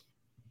ass.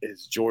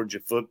 Is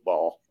Georgia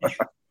football.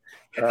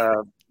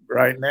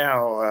 Right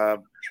now,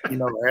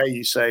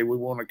 you say we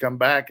want to come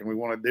back and we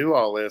want to do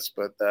all this,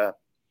 but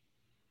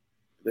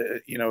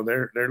they're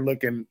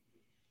looking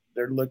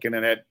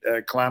at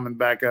climbing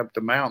back up the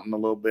mountain a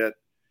little bit.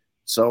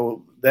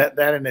 So that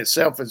in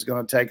itself is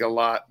going to take a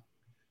lot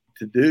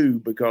to do,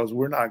 because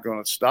we're not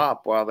going to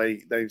stop while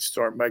they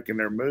start making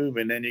their move.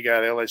 And then you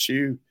got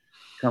LSU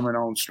coming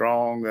on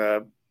strong.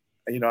 I'm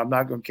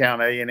not going to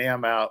count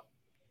A&M out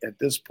at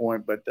this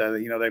point, but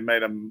they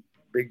made a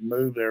big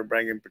move there,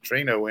 bringing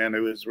Petrino in,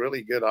 who is really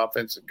a good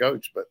offensive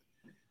coach. But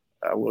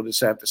we'll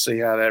just have to see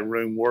how that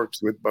room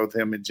works with both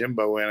him and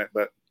Jimbo in it.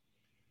 But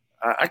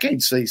I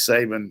can't see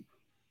Saban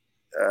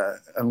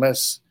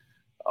unless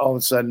all of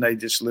a sudden they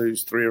just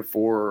lose 3 or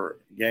 4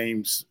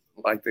 games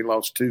like they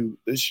lost 2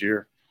 this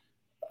year.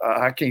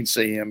 I can't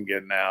see him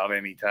getting out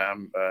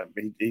anytime.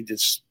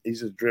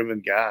 He's a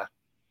driven guy,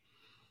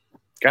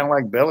 kind of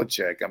like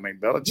Belichick. I mean,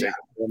 Belichick is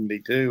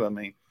 72. I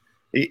mean,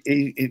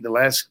 he the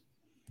last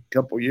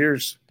couple of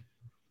years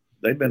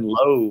they've been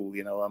low.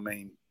 I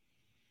mean,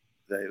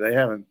 they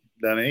haven't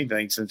done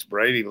anything since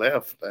Brady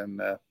left, and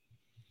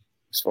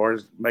as far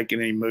as making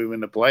any move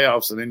in the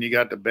playoffs. And then you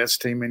got the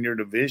best team in your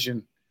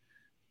division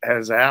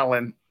has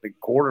Allen, the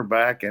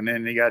quarterback, and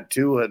then you got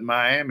Tua at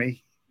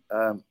Miami.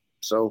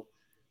 So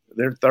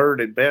they're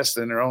third at best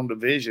in their own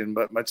division,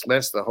 but much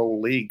less the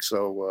whole league.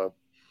 So,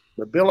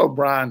 but Bill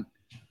O'Brien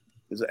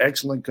is an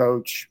excellent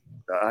coach.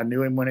 I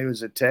knew him when he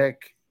was at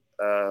Tech.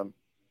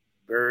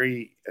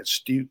 Very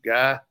astute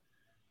guy.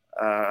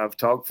 I've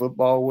talked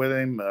football with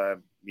him.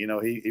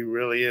 He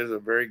really is a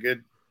very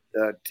good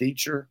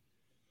teacher.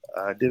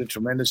 Did a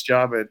tremendous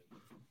job at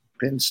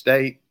Penn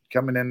State,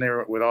 coming in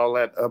there with all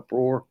that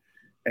uproar.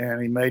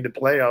 And he made the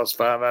playoffs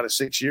 5 out of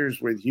 6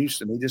 years with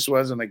Houston. He just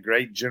wasn't a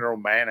great general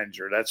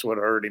manager. That's what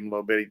hurt him a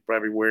little bit. He's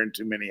probably wearing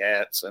too many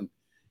hats. And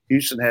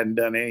Houston hadn't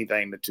done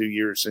anything the 2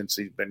 years since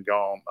he's been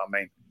gone. I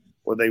mean,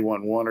 they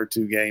won 1 or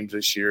 2 games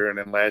this year. And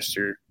then last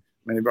year,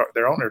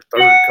 they're on their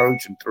 3rd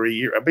coach in 3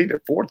 years. I mean, their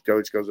 4th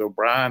coach goes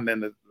O'Brien, then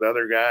the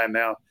other guy, and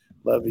now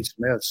Lovie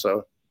Smith.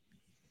 So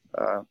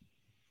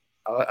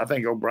I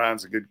think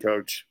O'Brien's a good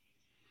coach.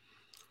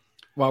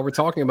 While we're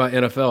talking about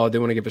NFL, I do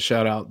want to give a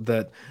shout out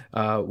that,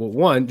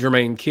 one,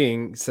 Jermaine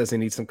King says he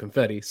needs some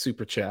confetti,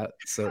 super chat.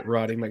 So,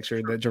 Roddy, make sure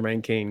that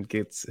Jermaine King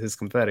gets his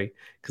confetti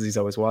because he's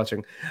always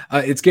watching.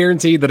 It's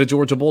guaranteed that a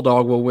Georgia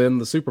Bulldog will win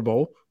the Super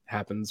Bowl.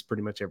 happens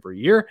pretty much every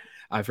year.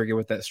 I forget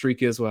what that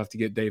streak is. We'll have to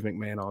get Dave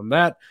McMahon on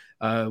that.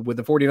 With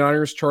the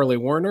 49ers, Charlie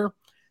Warner.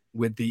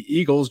 With the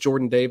Eagles,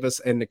 Jordan Davis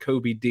and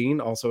Nakobe Dean.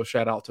 Also a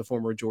shout out to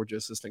former Georgia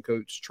assistant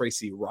coach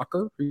Tracy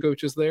Rocker, who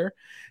coaches there.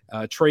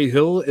 Trey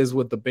Hill is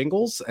with the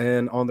Bengals,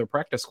 and on their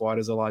practice squad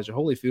is Elijah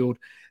Holyfield.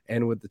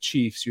 And with the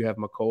Chiefs, you have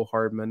McCole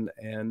Hardman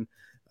and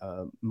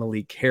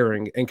Malik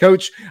Herring. And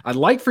Coach, I'd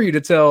like for you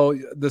to tell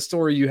the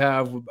story you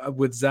have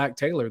with Zach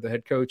Taylor, the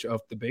head coach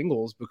of the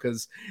Bengals,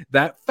 because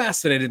that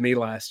fascinated me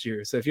last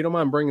year. So if you don't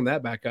mind bringing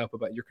that back up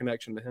about your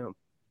connection to him.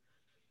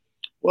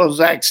 Well,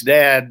 Zach's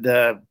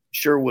dad,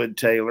 Sherwood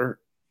Taylor,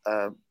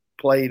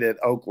 played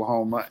at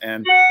Oklahoma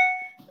and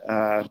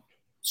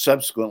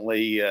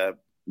subsequently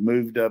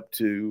moved up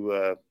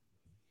to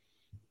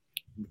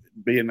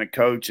being a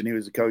coach, and he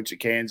was a coach at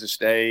Kansas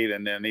State,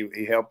 and then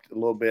he helped a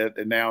little bit,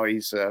 and now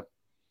he's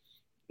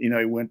he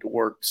went to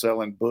work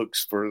selling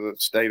books for the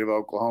state of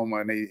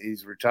Oklahoma, and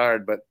he's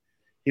retired, but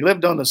he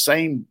lived on the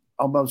same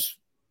almost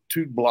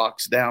 2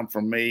 blocks down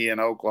from me in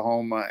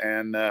Oklahoma,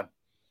 and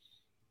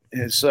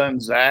his son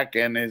Zach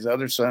and his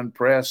other son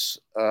Press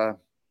were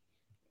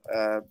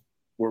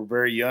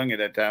very young at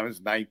that time. It was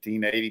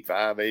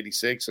 1985,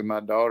 86, and my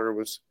daughter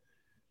was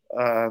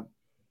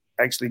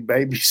actually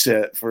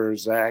babysat for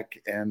Zach.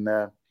 And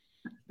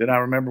then I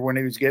remember when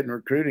he was getting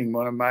recruiting,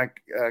 one of my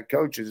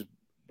coaches,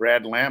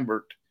 Brad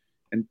Lambert,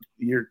 in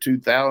year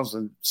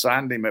 2000,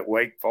 signed him at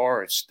Wake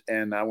Forest.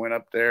 And I went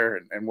up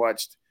there and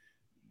watched.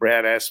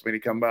 Brad asked me to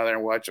come by there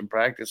and watch him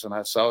practice, and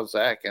I saw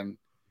Zach, and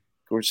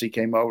of course he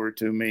came over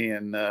to me,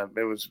 and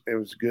it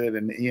was good.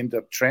 And he ended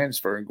up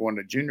transferring, going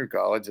to junior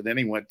college, and then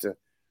he went to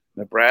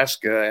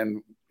Nebraska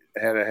and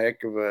had a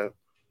heck of a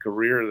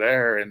career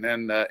there, and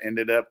then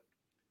ended up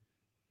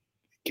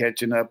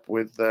catching up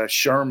with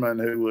Sherman,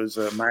 who was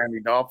a Miami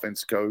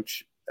Dolphins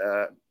coach,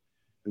 who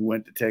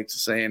went to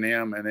Texas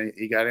A&M, and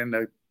he got in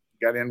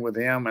with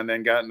him, and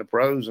then got in the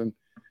pros, and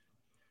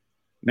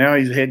now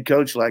he's a head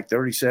coach, like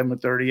 37 or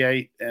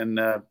 38. And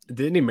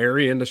didn't he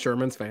marry into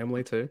Sherman's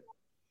family too?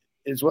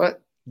 Is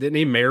what? Didn't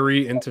he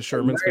marry into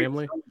Sherman's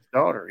family?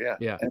 Daughter, yeah.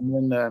 Yeah.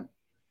 And then,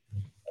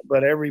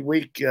 but every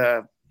week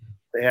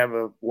they have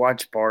a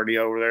watch party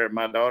over there at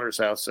my daughter's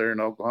house there in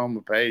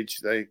Oklahoma. Page,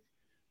 they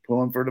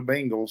pulling for the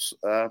Bengals,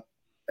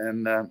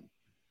 and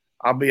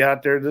I'll be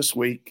out there this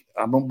week.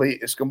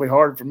 It's gonna be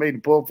hard for me to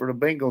pull for the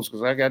Bengals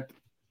because I got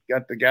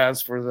the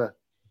guys for the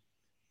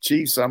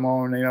Chiefs I'm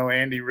on.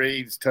 Andy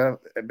Reid's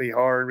tough. It'd be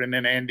hard. And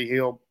then Andy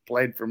Hill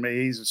played for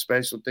me. He's a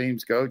special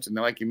teams coach. And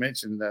then, like you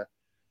mentioned,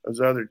 those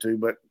other two.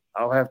 But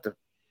I'll have to,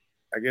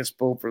 I guess,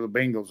 pull for the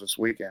Bengals this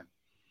weekend.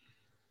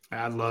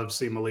 I'd love to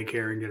see Malik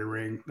Herring get a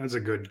ring. That's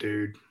a good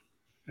dude.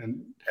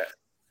 And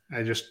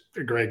just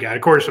a great guy.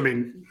 Of course, I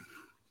mean,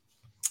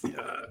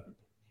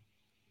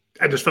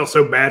 I just felt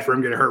so bad for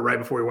him getting hurt right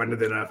before he went to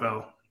the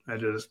NFL. I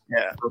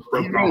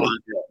broke my heart.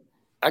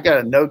 I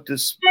got to note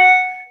this.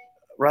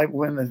 Right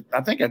when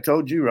I think I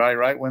told you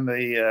right when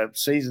the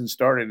season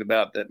started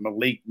about that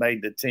Malik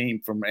made the team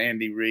from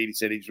Andy Reid. He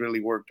said he's really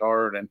worked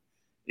hard and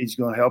he's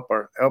going to help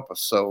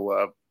us.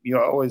 So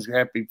always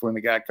happy when the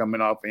guy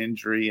coming off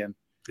injury, and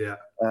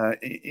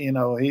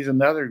he's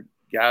another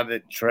guy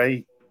that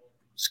Trey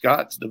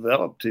Scott's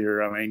developed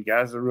here. I mean,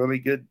 guy's a really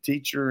good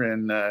teacher,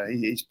 and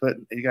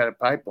he got a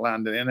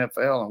pipeline to the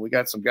NFL, and we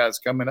got some guys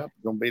coming up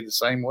going to be the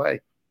same way.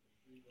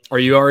 Are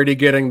you already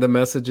getting the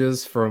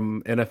messages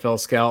from NFL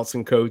scouts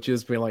and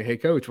coaches being like, hey,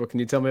 coach, what can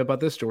you tell me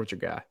about this Georgia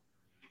guy?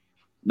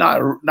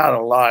 Not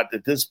a lot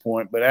at this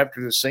point, but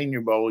after the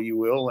Senior Bowl, you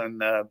will.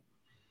 And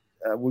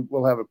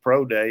we'll have a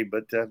pro day.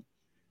 But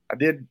I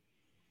did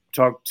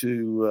talk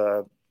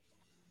to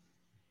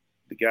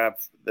the guy,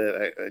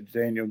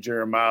 Daniel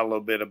Jeremiah, a little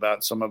bit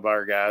about some of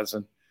our guys.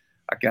 And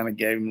I kind of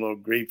gave him a little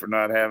grief for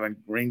not having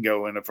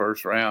Ringo in the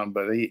first round.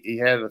 But he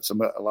had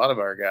a lot of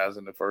our guys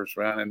in the first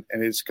round.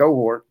 And his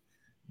cohort,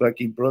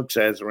 Bucky Brooks,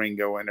 has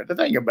Ringo in it. The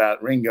thing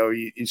about Ringo,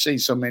 you see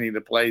so many of the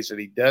plays that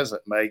he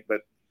doesn't make,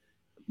 but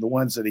the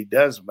ones that he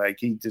does make,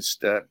 he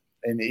just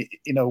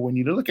when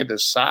you look at the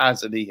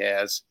size that he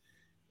has,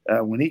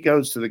 when he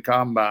goes to the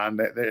combine,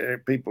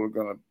 people are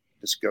going to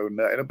just go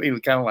nuts. It'll be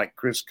kind of like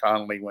Chris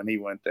Conley when he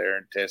went there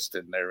and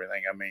tested and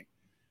everything. I mean,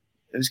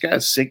 this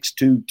guy's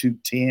 6'2",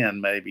 210,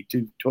 maybe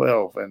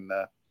 212, and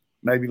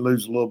maybe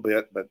lose a little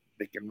bit, but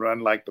they can run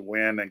like the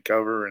wind and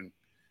cover and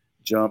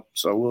jump.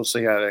 So we'll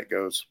see how that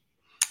goes.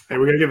 Hey,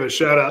 we're going to give a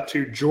shout-out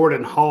to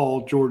Jordan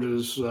Hall,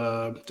 Georgia's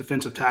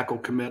defensive tackle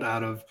commit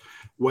out of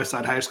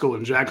Westside High School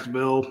in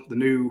Jacksonville. The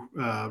new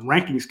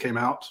rankings came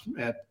out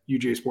at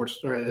UGASports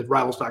or at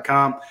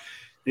Rivals.com.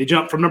 He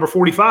jumped from number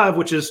 45,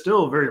 which is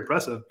still very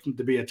impressive,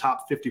 to be a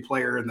top 50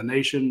 player in the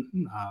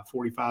nation.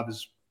 45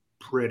 is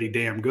pretty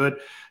damn good,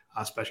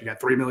 especially got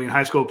 3 million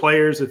high school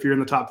players. If you're in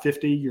the top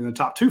 50, you're in the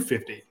top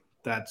 250.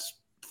 That's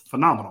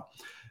phenomenal.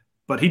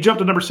 But he jumped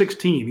to number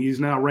 16. He's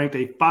now ranked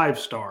a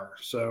 5-star.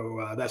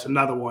 So that's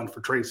another one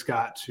for Trey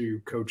Scott to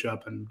coach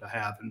up and to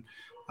have.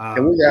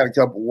 And we got a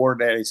couple war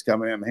daddies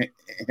coming in,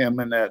 him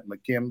and that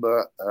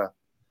Makimba.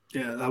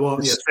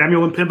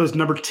 Samuel Mpemba's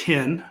number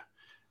 10.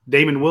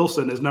 Damon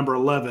Wilson is number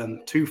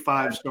 11, 2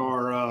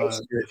 5-star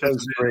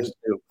defensive ends.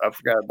 I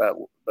forgot about,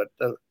 but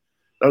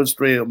those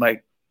three will make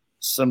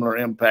similar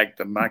impact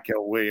to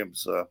Michael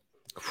Williams,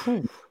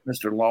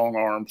 Mr. Long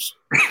Arms.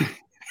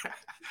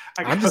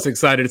 I'm just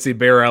excited to see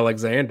Bear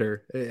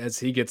Alexander as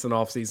he gets an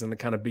offseason to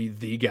kind of be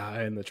the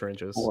guy in the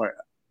trenches. Boy,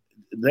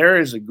 there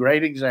is a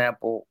great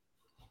example,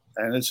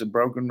 and it's a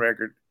broken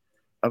record,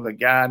 of a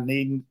guy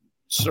needing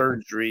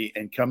surgery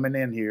and coming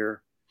in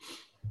here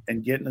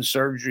and getting the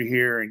surgery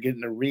here and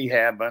getting the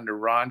rehab under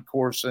Ron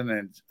Corson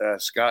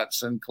and Scott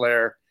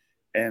Sinclair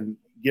and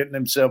getting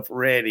himself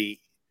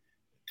ready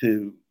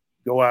to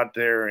go out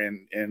there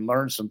and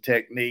learn some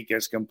technique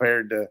as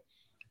compared to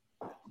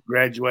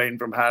graduating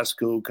from high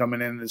school,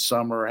 coming in the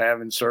summer,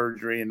 having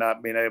surgery and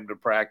not being able to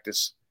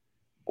practice.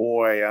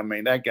 Boy, I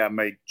mean, that guy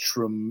made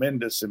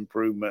tremendous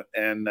improvement,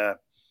 and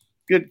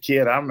good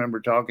kid. I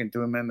remember talking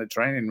to him in the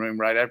training room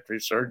right after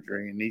his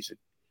surgery, and he said,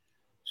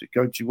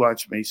 Coach, you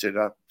watch me. He said,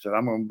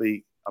 I'm going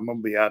to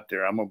be out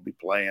there. I'm going to be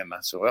playing.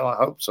 I said, well, I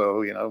hope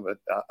so, but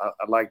I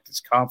liked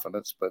his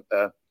confidence, but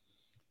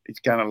he's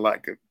kind of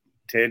like a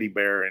teddy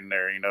bear in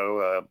there,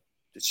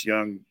 this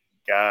young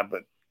guy,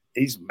 but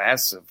he's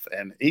massive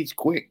and he's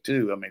quick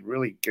too. I mean,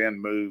 really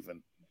can move.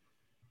 And,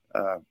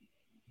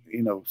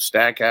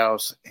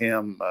 Stackhouse,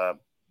 him,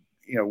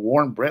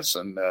 Warren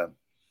Brinson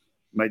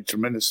made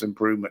tremendous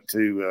improvement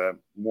too.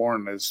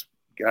 Warren has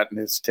gotten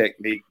his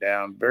technique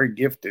down, very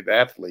gifted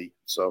athlete.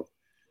 So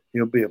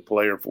he'll be a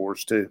player for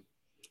us too.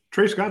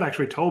 Trey Scott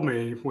actually told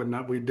me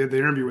when we did the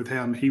interview with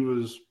him,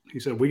 he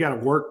said, we got to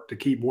work to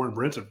keep Warren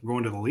Brinson from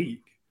going to the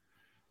league,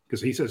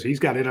 because he says he's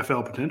got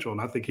NFL potential.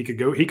 And I think he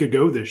could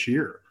go this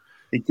year.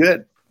 He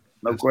could,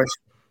 no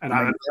question.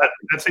 And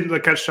that seemed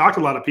like that shocked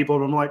a lot of people.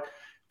 And I'm like,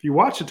 if you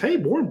watch the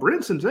tape, Warren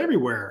Brinson's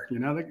everywhere.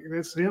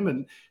 That's him.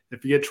 And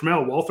if you get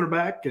Tremel Walther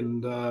back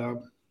and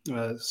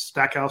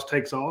Stackhouse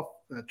takes off,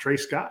 Trey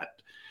Scott,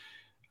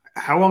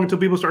 how long until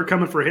people start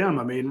coming for him?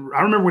 I mean,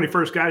 I remember when he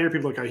first got here,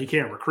 people were like, he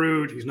can't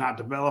recruit. He's not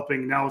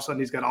developing. Now all of a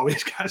sudden he's got all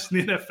these guys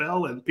in the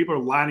NFL and people are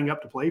lining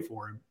up to play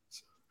for him.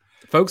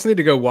 Folks need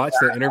to go watch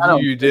the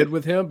interview you did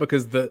with him,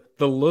 because the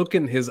look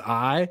in his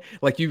eye,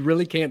 like, you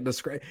really can't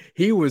describe.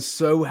 He was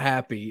so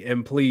happy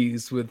and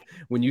pleased with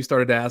when you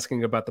started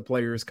asking about the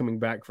players coming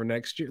back for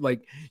next year.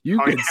 Like, you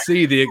could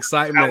see the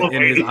excitement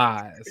in his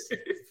eyes.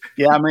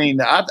 Yeah, I mean,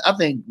 I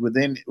think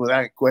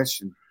without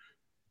question,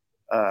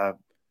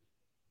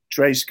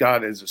 Trey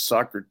Scott is a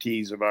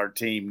Socrates of our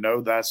team.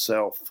 Know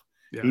thyself.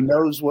 Yeah. He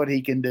knows what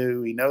he can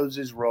do. He knows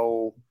his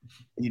role.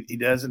 He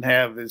doesn't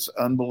have this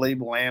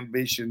unbelievable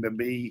ambition to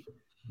be.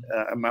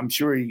 I'm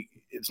sure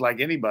it's like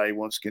anybody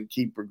can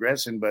keep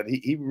progressing, but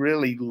he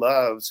really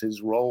loves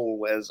his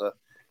role as a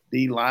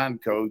D-line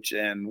coach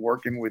and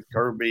working with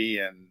Kirby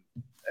and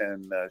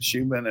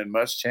Schumann and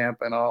Muschamp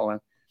and all.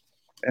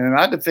 And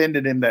I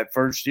defended him that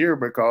first year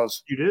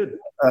because you did.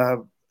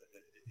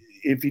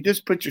 If you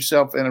just put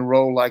yourself in a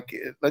role, like,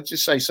 let's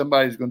just say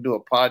somebody's going to do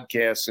a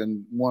podcast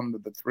and one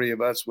of the three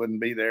of us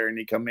wouldn't be there, and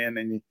you come in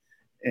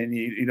and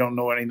you don't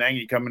know anything,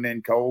 you're coming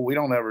in cold. We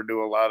don't ever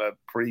do a lot of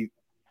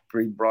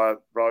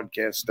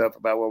broadcast stuff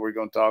about what we're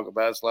going to talk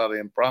about. It's a lot of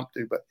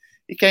impromptu, but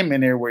he came in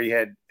there where you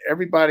had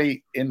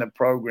everybody in the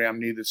program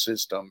knew the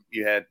system.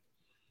 You had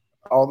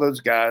all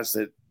those guys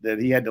that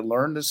he had to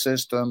learn the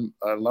system,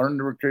 learn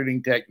the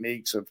recruiting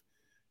techniques of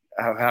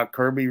how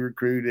Kirby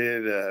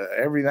recruited,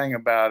 everything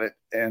about it.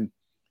 And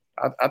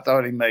I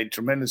thought he made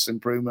tremendous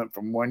improvement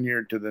from one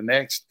year to the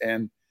next.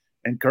 And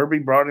Kirby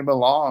brought him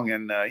along,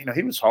 and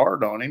he was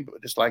hard on him,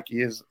 just like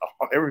he is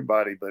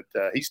everybody. But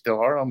he's still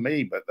hard on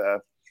me. But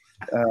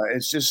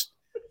it's just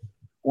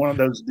one of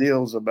those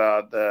deals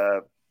about.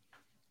 I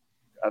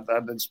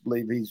just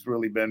believe he's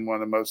really been one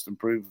of the most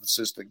improved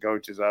assistant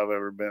coaches I've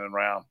ever been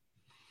around.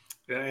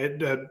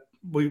 Yeah,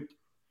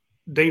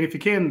 Dayne, if you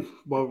can,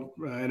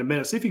 in a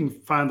minute, see if you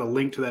can find the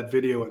link to that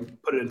video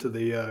and put it into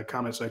the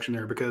comment section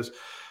there, because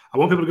I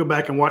want people to go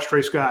back and watch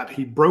Trey Scott.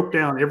 He broke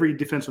down every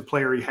defensive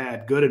player he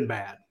had, good and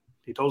bad.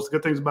 He told us the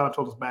good things about him,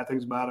 told us bad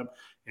things about him.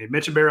 And he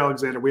mentioned Bear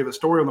Alexander. We have a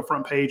story on the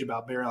front page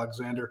about Bear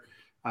Alexander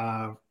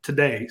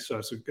today, so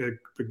it's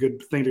a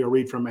good thing to go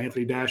read from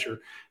Anthony Dasher.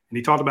 And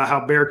he talked about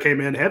how Bear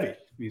came in heavy.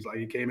 He's like,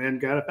 he came in,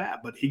 got a fat,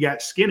 but he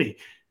got skinny.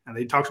 And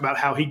he talks about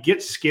how he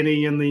gets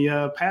skinny in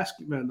the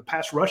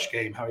pass rush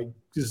game, how he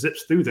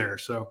zips through there.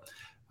 So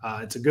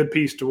it's a good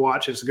piece to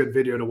watch. It's a good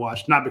video to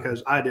watch, not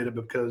because I did it,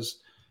 but because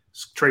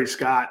Trey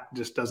Scott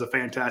just does a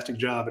fantastic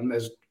job. And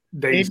as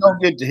Dayne, you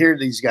don't get to hear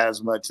these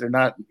guys much. They're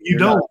not. You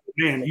don't,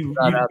 man. You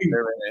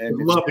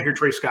love to hear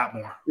Trey Scott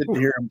more. Good to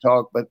hear him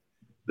talk. But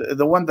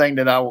the one thing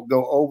that I will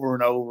go over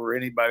and over,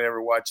 anybody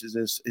ever watches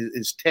this,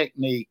 is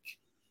technique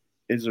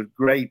is a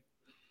great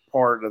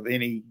part of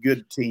any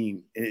good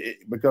team,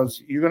 because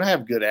you're going to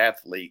have good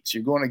athletes.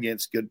 You're going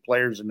against good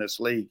players in this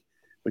league,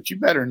 but you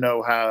better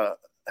know how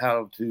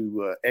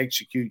to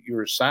execute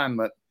your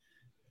assignment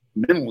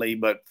mentally,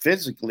 but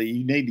physically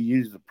you need to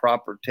use the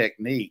proper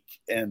technique.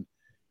 And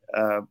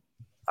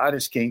I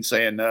just can't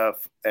say enough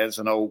as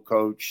an old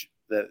coach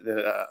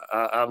that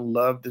I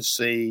love to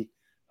see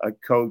a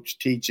coach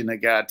teaching a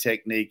guy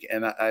technique.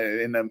 And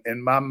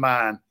in my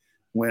mind,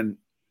 when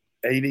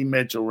A.D.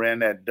 Mitchell ran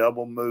that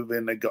double move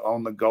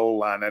on the goal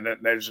line, and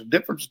there's a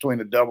difference between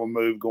a double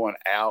move going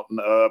out and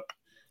up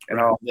and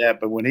all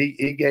that. But when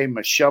he gave him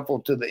a shuffle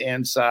to the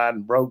inside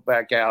and broke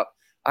back out,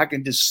 I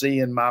can just see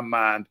in my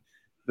mind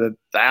the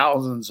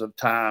thousands of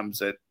times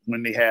that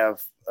when they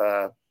have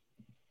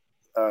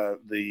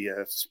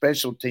the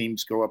special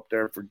teams go up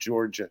there for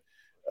Georgia,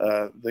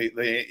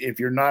 if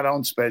you're not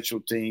on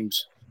special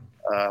teams,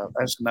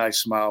 that's a nice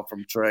smile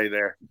from Trey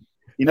there.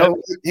 You know,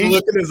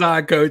 look at his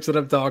eye, coach, that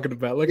I'm talking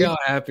about. Look how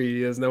happy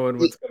he is knowing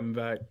what's coming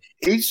back.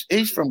 He's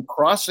from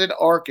Crossett,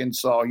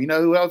 Arkansas. You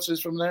know who else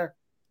is from there?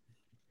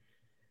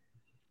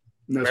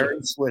 No, Barry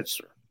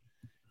Switzer.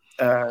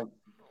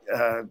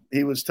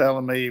 He was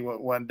telling me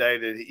one day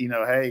that,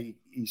 hey,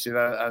 he said,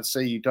 I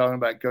see you talking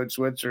about Coach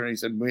Switzer. And he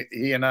said,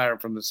 he and I are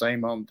from the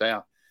same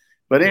hometown.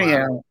 But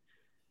anyhow,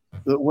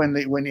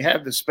 when you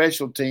have the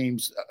special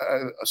teams,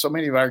 so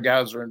many of our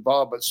guys are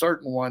involved, but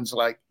certain ones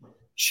like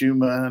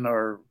Schumann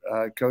or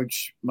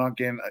Coach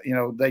Monken,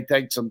 they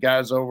take some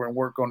guys over and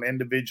work on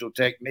individual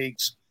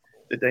techniques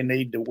that they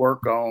need to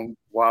work on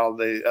while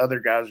the other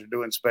guys are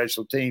doing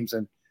special teams.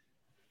 And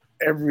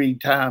every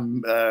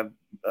time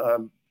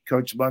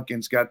Coach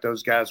Monken's got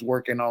those guys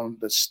working on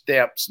the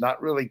steps,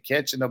 not really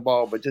catching the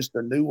ball, but just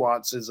the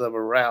nuances of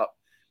a route.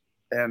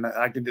 And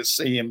I can just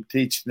see him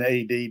teaching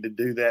AD to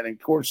do that. And,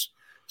 of course,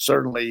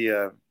 certainly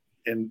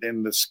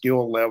in the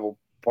skill level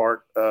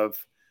part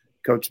of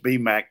Coach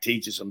BMAC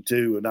teaches them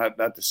too. And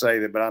not to say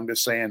that, but I'm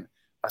just saying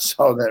I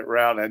saw that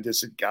route and I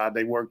just said, God,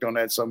 they worked on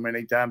that so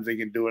many times they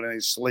can do it in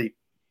his sleep.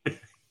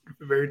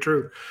 Very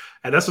true.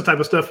 And that's the type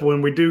of stuff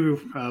when we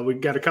do, we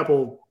got a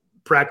couple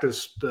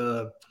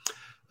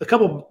a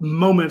couple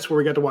moments where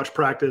we got to watch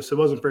practice. It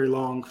wasn't very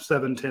long,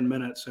 7-10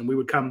 minutes. And we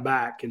would come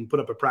back and put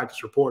up a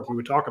practice report. And we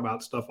would talk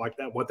about stuff like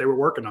that, what they were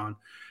working on.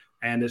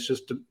 And it's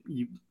just,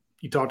 you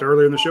talked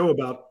earlier in the show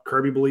about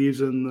Kirby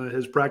believes in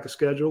his practice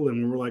schedule.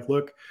 And we were like,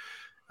 look,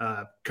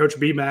 Coach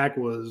BMAC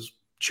was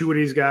chewing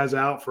these guys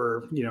out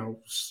for,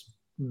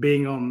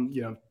 being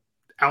on,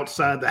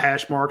 outside the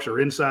hash marks or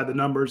inside the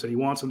numbers. And he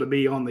wants them to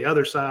be on the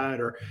other side,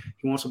 or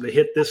he wants them to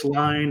hit this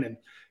line. And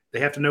they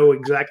have to know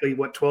exactly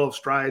what 12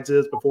 strides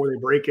is before they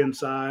break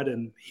inside.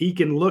 And he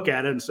can look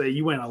at it and say,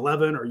 you went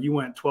 11 or you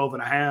went 12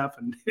 and a half.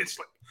 And it's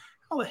like,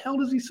 how the hell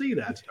does he see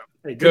that stuff?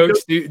 Hey, Coach,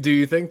 do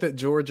you think that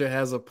Georgia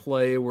has a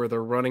play where the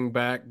running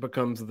back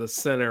becomes the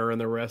center and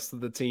the rest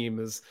of the team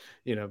is,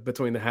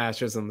 between the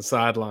hashes and the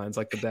sidelines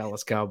like the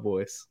Dallas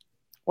Cowboys?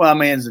 Well, I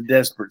mean, it's a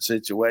desperate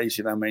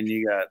situation. I mean,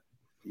 you got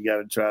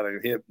to try to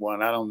hit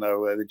one. I don't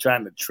know. They're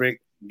trying to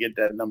get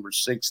that number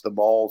 6 the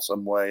ball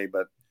some way,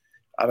 but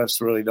I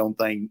just really don't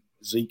think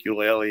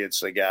Ezekiel Elliott's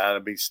the guy to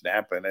be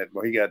snapping it.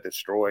 Well, he got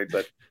destroyed.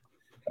 But,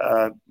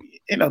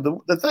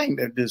 the thing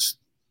that just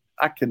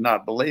I could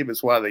not believe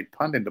is why they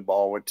punted the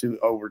ball with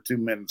over 2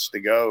 minutes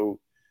to go.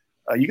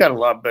 You got a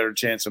lot better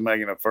chance of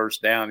making a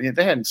first down.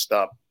 They hadn't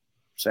stopped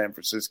San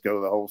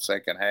Francisco the whole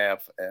second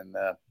half. And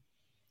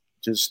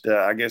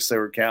I guess they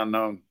were counting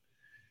on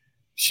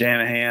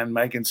Shanahan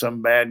making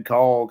some bad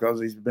call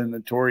because he's been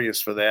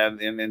notorious for that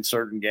in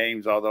certain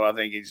games, although I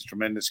think he's a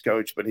tremendous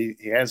coach, but he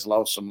has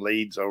lost some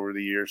leads over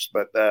the years,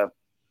 but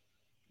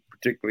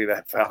particularly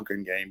that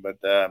Falcon game. But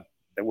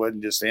it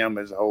wasn't just him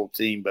as a whole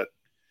team. But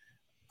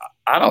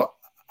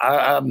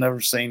I've never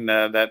seen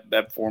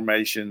that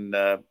formation.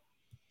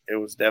 It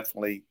was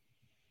definitely,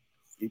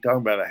 you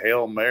talking about a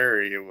Hail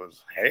Mary, it was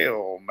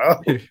hell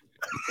no.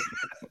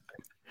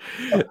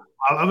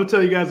 I'm going to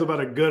tell you guys about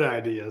a good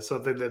idea,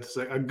 something that's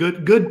a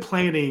good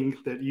planning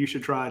that you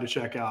should try to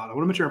check out. I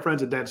want to mention our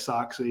friends at Dead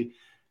Soxy.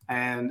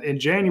 And in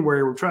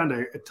January, we're trying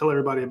to tell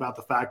everybody about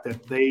the fact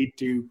that they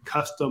do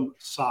custom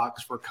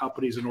socks for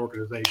companies and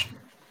organizations.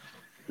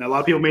 Now, a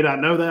lot of people may not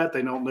know that.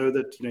 They don't know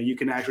that, you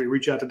can actually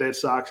reach out to Dead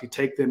Soxy,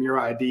 take them your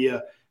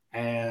idea,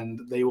 and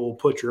they will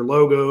put your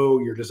logo,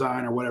 your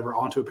design, or whatever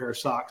onto a pair of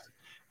socks.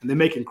 And they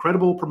make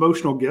incredible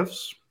promotional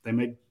gifts.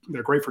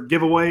 They're great for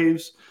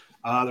giveaways.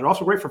 They're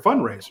also great for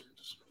fundraisers.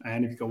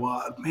 And if you go,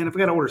 well, man, if I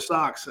got to order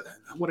socks,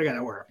 what do I got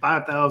to order?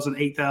 5,000,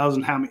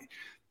 8,000, how many?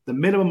 The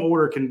minimum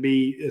order can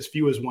be as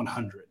few as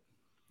 100.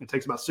 It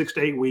takes about 6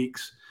 to 8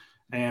 weeks.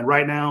 And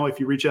right now,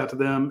 if you reach out to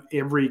them,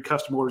 every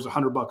customer order is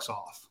 $100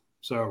 off.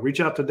 So reach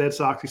out to Dead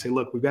Socks. You say,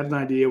 look, we've got an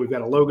idea. We've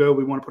got a logo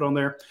we want to put on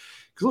there.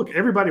 Because, look,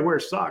 everybody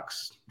wears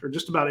socks or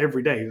just about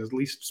every day, at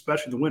least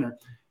especially in the winter.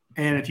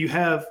 And if you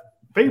have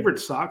favorite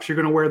socks, you're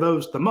going to wear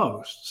those the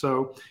most.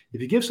 So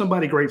if you give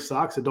somebody great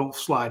socks that don't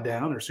slide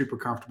down, they're super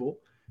comfortable,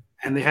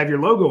 and they have your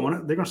logo on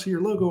it, they're going to see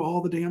your logo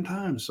all the damn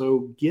time.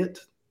 So get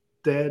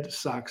Dead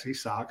Soxy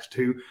socks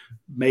to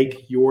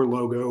make your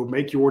logo,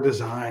 make your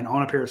design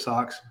on a pair of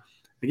socks.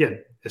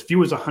 Again, as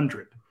few as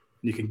 100.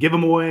 You can give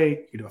them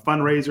away. You can do a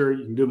fundraiser.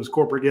 You can do them as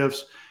corporate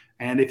gifts.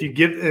 And if you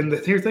give, and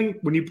here's the thing,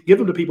 when you give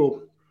them to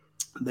people,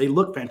 they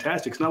look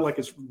fantastic. It's not like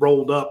it's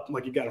rolled up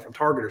like you got it from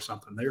Target or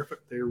something.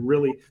 They're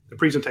really, the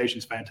presentation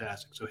is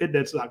fantastic. So hit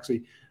Dead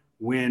Soxy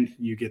when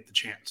you get the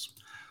chance.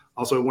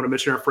 Also, I want to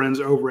mention our friends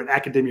over at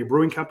Academia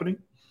Brewing Company.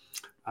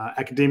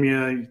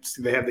 Academia,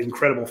 they have the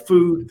incredible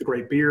food, the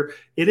great beer.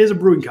 It is a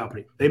brewing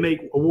company. They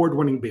make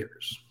award-winning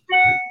beers.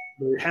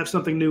 They have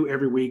something new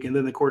every week, and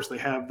then of course they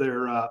have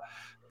their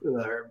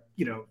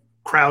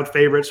crowd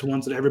favorites, the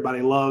ones that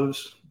everybody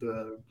loves,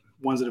 the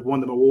ones that have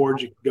won them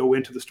awards. You can go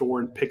into the store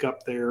and pick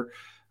up their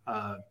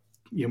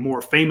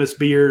more famous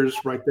beers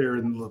right there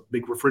in the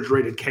big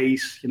refrigerated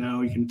case. You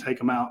can take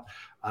them out.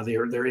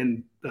 They're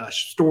in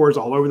stores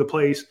all over the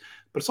place,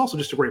 but it's also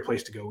just a great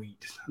place to go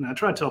eat. And I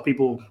try to tell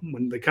people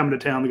when they come into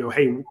town, they go,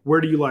 "Hey,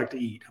 where do you like to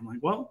eat?" I'm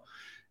like, "Well,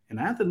 in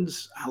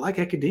Athens, I like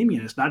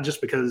Academia." It's not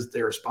just because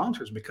they're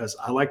sponsors, because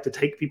I like to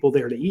take people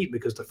there to eat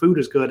because the food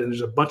is good and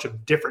there's a bunch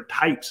of different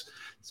types.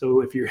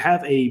 So if you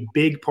have a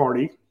big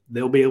party,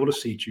 they'll be able to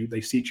seat you.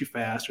 They seat you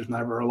fast. There's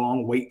never a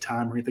long wait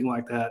time or anything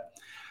like that.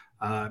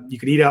 You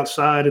can eat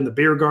outside in the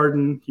beer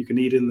garden. You can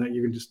eat you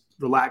can just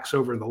relax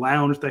over in the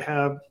lounge they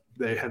have.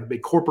 They have a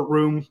big corporate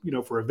room,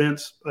 for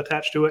events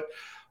attached to it,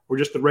 or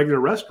just the regular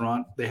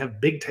restaurant. They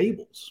have big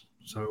tables.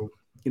 So,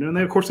 and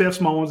then of course they have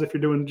small ones if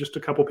you're doing just a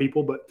couple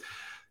people, but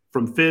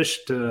from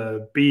fish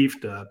to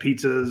beef to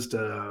pizzas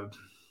to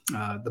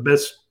the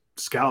best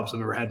scallops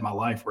I've ever had in my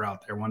life were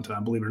out there one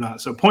time, believe it or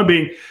not. So point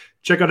being,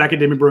 check out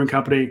Academic Brewing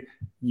Company.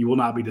 You will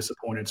not be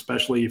disappointed,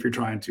 especially if you're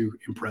trying to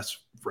impress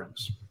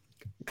friends.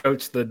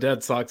 Coach, the Dead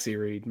Soxy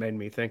read made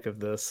me think of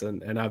this,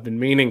 and I've been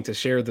meaning to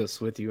share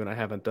this with you, and I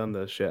haven't done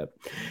this yet.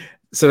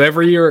 So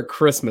every year at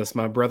Christmas,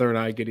 my brother and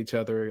I get each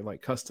other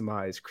like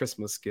customized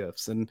Christmas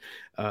gifts. And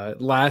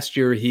last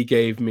year he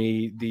gave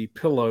me the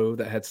pillow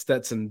that had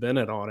Stetson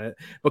Bennett on it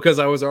because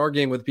I was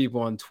arguing with people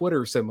on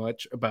Twitter so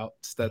much about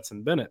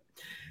Stetson Bennett.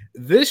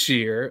 This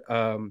year,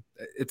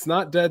 it's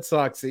not Dead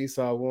Soxy,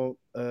 so I won't,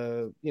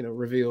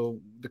 reveal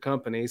the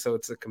company, so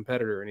it's a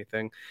competitor or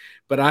anything.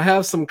 But I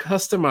have some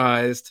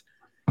customized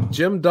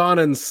Jim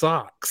Donnan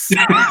socks.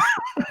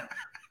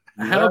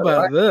 How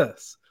about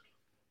this?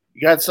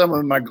 You got some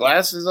of my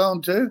glasses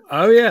on too?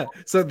 Oh yeah.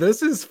 So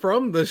this is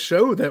from the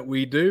show that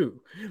we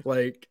do.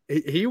 Like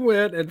he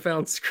went and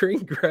found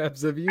screen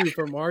grabs of you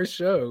from our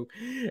show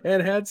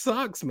and had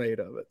socks made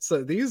of it.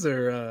 So these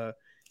are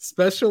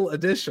special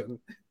edition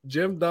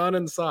Jim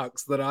Donnan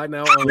socks that I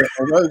now own.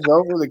 Are those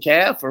over the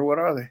calf or what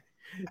are they?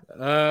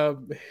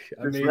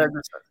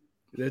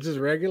 They're just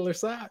regular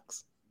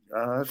socks.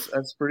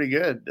 That's pretty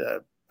good.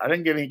 I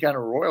didn't get any kind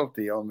of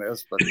royalty on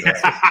this, but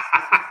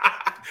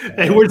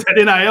hey, where's that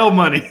NIL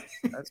money?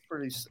 That's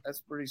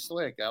pretty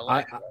slick.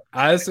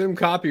 I assume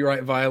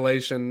copyright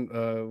violation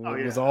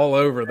was all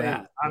over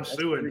that. I'm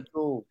suing. Pretty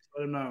cool.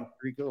 Let him know.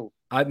 Pretty cool.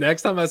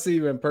 Next time I see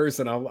you in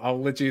person, I'll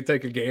let you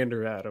take a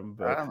gander at them.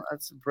 But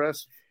that's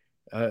impressive.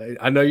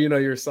 I know you know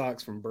your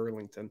socks from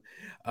Burlington.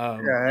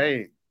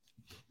 Hey,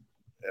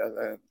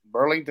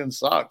 Burlington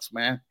socks,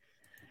 man.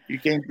 You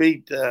can't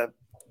beat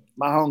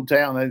my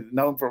hometown. They're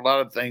known for a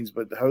lot of things,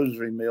 but the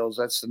hosiery mills,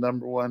 that's the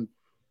number one.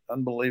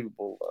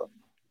 Unbelievable.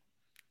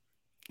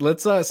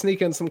 Let's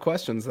sneak in some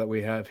questions that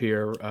we have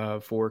here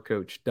for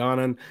Coach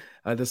Donnan.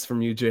 This is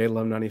from UJ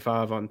Lum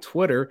 95 on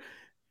Twitter.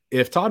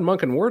 If Todd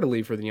Monken were to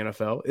leave for the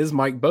NFL, is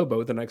Mike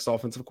Bobo the next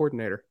offensive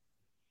coordinator?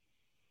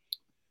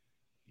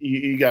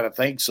 You got to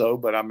think so,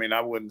 but I mean,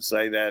 I wouldn't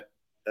say that.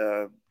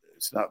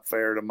 It's not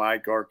fair to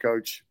Mike, our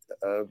coach.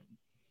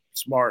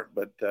 Smart,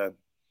 but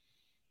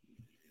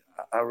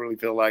I really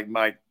feel like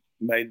Mike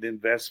made the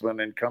investment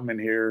in coming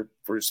here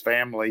for his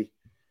family,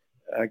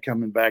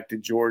 coming back to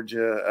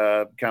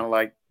Georgia, kind of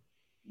like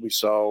we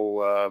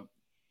saw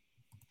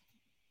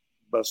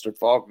Buster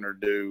Faulkner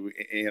do.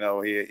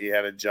 He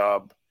had a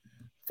job,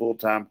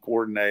 full-time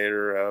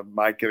coordinator.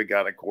 Mike could have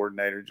got a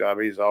coordinator job.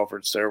 He's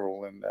offered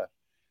several, and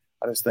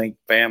I just think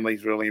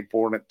family's really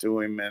important to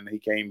him. And he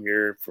came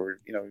here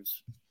for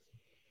his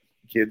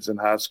kids in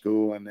high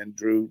school, and then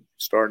Drew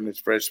starting his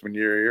freshman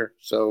year here.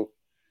 So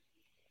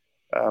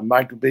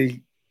Mike would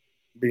be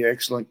an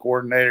excellent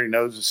coordinator. He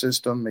knows the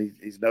system.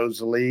 He knows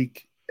the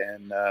league,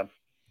 and I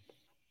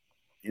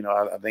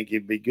think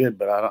he'd be good.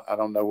 But I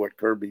don't know what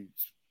Kirby's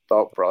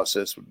thought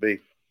process would be.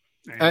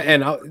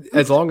 And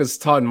as long as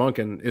Todd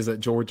Monken is at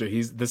Georgia,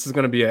 this is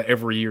going to be an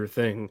every year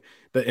thing.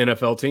 The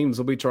NFL teams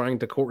will be trying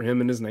to court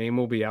him, and his name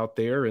will be out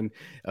there, and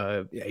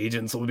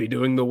agents will be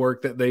doing the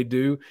work that they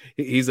do.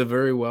 He's a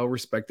very well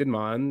respected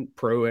mind,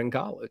 pro and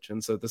college,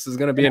 and so this is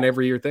going to be an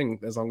every year thing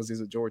as long as he's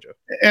at Georgia.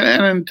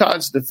 And in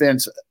Todd's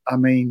defense, I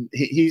mean,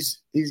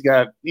 he's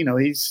got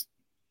he's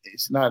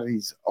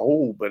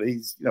old, but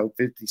he's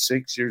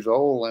 56 years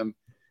old, and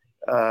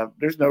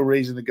there's no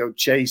reason to go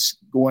chase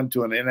going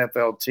to an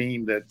NFL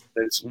team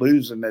that's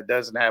losing, that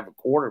doesn't have a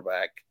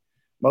quarterback.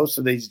 Most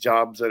of these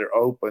jobs that are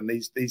open,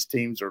 these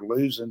teams are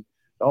losing.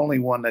 The only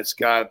one that's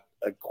got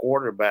a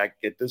quarterback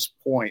at this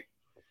point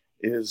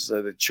is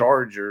the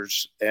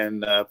Chargers.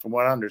 And from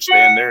what I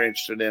understand, they're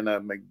interested in a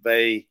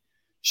McVay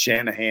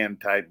Shanahan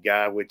type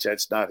guy, which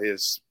that's not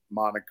his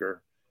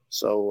moniker.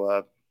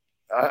 So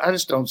I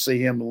just don't see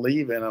him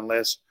leaving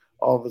unless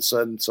all of a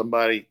sudden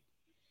somebody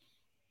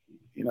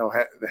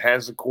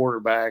has a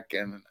quarterback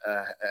and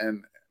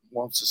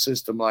wants a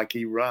system like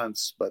he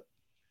runs. But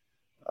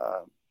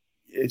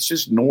it's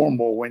just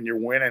normal when you're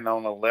winning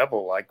on a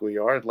level like we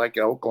are, like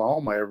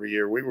Oklahoma every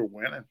year. We were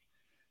winning,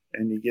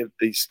 and you get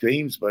these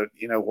teams, but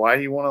why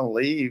do you want to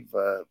leave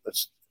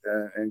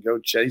and go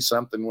chase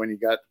something when you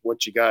got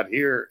what you got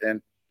here,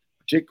 and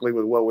particularly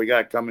with what we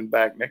got coming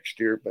back next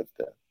year? But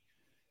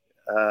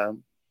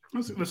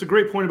that's a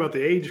great point about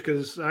the age,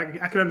 because I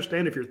can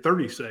understand if you're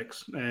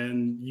 36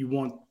 and you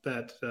want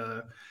that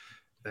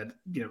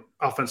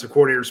offensive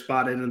coordinator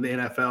spot in the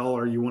NFL,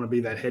 or you want to be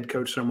that head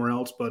coach somewhere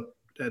else. But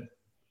at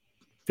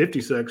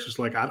 56, it's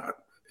like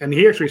and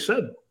he actually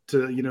said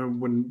to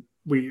when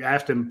we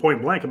asked him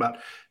point blank about,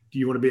 do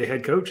you want to be a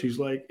head coach? He's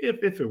like,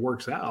 if it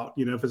works out,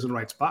 if it's in the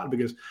right spot,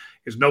 because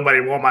nobody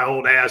want my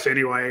old ass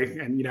anyway,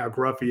 and how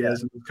gruff he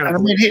is.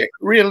 And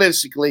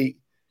realistically,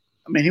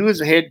 he was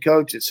a head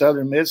coach at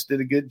Southern Miss,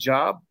 did a good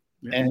job,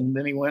 and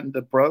then he went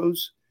into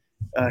pros.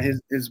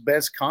 His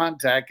best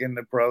contact in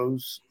the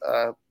pros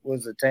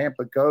was a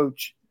Tampa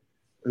coach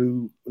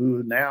who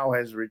now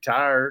has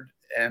retired,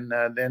 and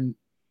then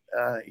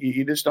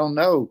you just don't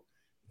know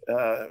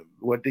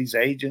what these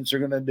agents are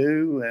going to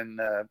do,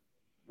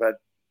 but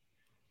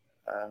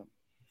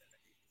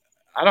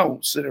I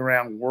don't sit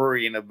around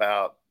worrying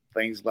about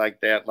things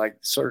like that like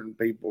certain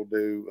people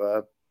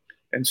do,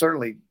 and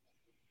certainly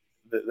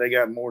they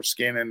got more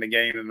skin in the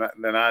game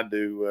than I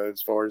do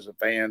as far as the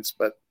fans.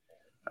 But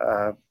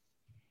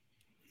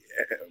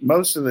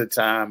most of the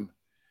time,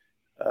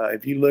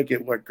 if you look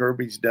at what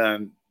Kirby's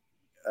done,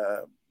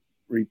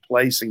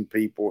 replacing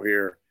people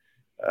here,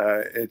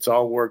 it's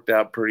all worked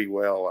out pretty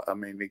well.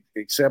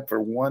 Except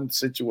for one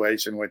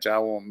situation, which I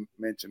won't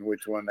mention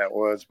which one that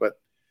was, but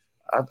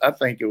I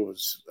think it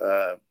was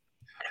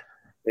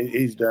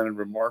he's done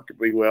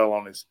remarkably well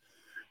on his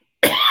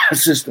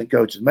assistant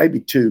coaches, maybe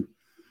two.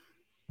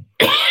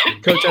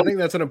 Coach, I think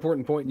that's an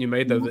important point you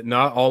made, though, that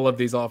not all of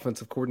these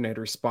offensive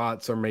coordinator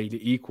spots are made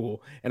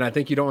equal. And I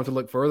think you don't have to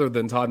look further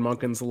than Todd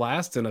Monken's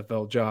last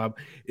NFL job.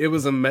 It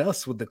was a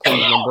mess with the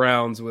Cleveland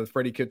Browns, with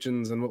Freddie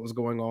Kitchens and what was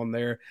going on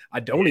there.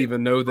 I don't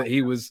even know that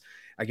he was –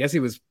 I guess he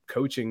was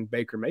coaching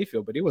Baker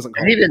Mayfield, but he wasn't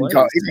calling He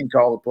didn't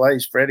call the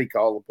plays. Freddie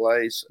called the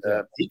plays.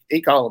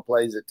 He called the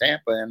plays at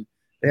Tampa, and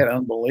they had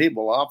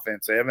unbelievable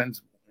offense.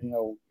 Evans,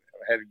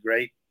 had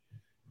great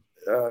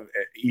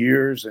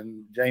years,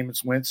 and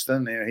Jameis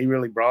Winston, he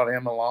really brought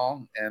him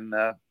along. And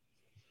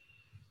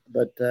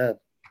but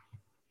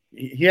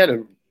he had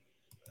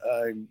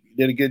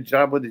did a good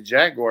job with the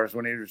Jaguars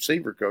when he was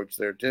receiver coach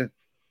there too.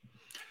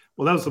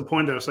 Well, that was the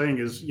point I was saying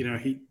is,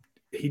 he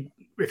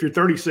if you're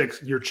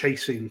 36, you're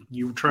chasing,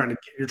 you're trying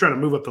to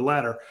move up the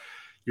ladder.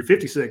 You're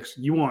 56,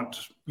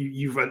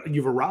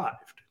 you've arrived.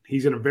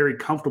 He's in a very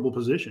comfortable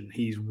position.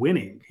 He's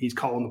winning. He's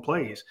calling the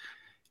plays.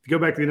 If you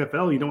go back to the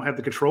NFL, you don't have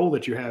the control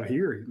that you have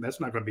here. That's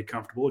not going to be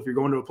comfortable. If you're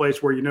going to a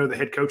place where the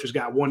head coach has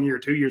got 1 year,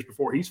 2 years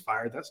before he's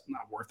fired, that's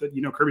not worth it.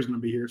 Kirby's going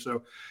to be here. So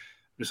I'm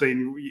just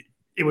saying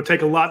it would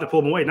take a lot to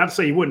pull him away. Not to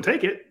say you wouldn't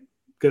take it,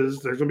 because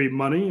there's going to be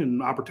money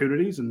and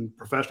opportunities and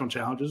professional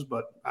challenges.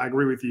 But I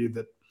agree with you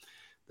that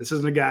this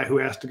isn't a guy who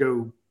has to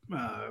go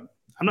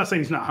I'm not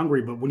saying he's not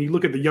hungry, but when you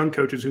look at the young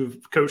coaches who've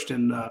coached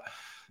in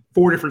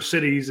 4 different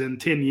cities in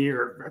 10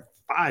 years,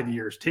 5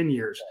 years, 10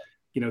 years,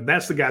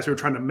 that's the guys who are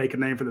trying to make a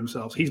name for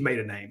themselves. He's made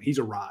a name. He's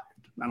arrived.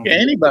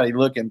 Anybody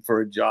looking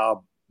for a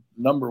job,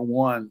 number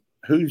one,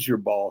 who's your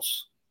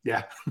boss?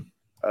 Yeah.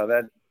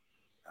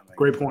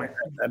 Great point.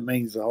 That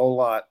means a whole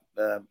lot.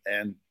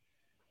 And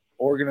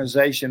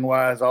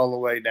organization-wise, all the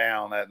way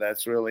down,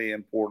 that's really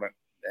important.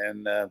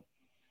 And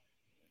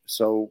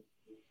so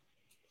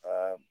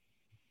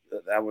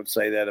I would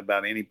say that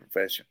about any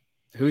profession.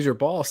 Who's your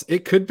boss?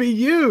 It could be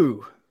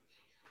you.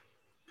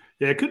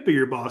 Yeah, it could be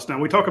your boss. Now,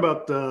 we talk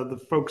about the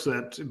folks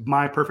at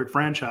My Perfect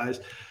Franchise.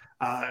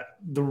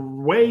 The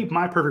way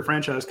My Perfect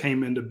Franchise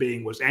came into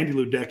being was Andy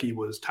Luedecke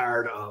was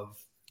tired of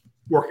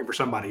working for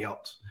somebody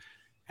else.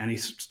 And he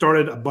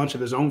started a bunch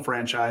of his own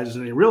franchises,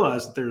 and he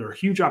realized that there are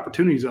huge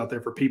opportunities out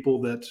there for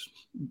people that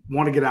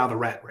want to get out of the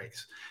rat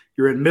race.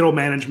 You're in middle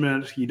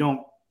management. You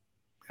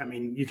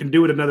can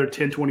do it another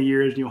 10, 20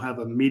 years, and you'll have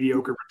a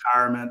mediocre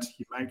retirement.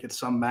 You might get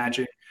some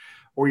matching.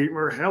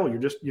 Or hell,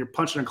 you're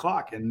punching a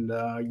clock, and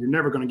you're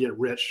never going to get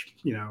rich,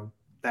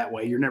 that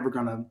way. You're never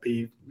going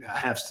to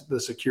have the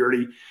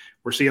security.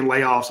 We're seeing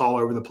layoffs all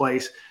over the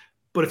place.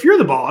 But if you're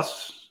the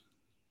boss,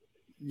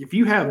 if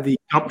you have the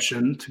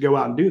option to go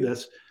out and do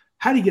this,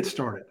 how do you get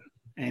started?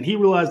 And he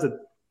realized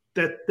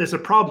that there's a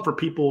problem for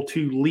people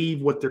to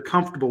leave what they're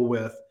comfortable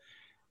with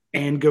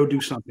and go do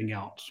something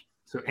else.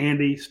 So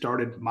Andy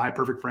started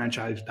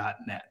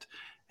myperfectfranchise.net.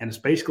 And it's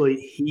basically,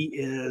 he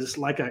is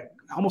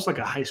almost like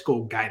a high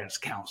school guidance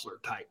counselor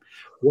type.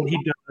 What he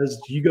does,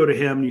 you go to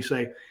him and you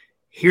say,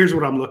 here's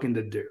what I'm looking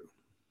to do.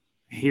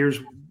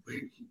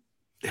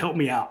 Help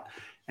me out.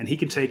 And he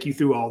can take you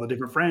through all the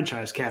different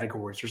franchise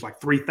categories. There's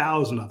like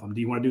 3,000 of them. Do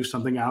you want to do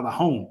something out of the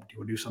home? Do you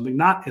want to do something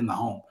not in the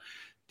home?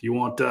 Do you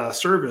want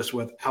service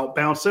with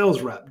outbound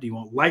sales rep? Do you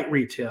want light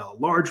retail,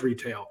 large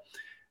retail?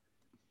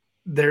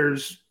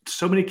 There's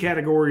so many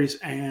categories,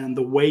 and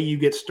the way you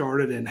get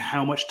started and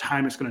how much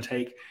time it's going to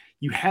take.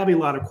 You have a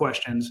lot of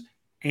questions.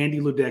 Andy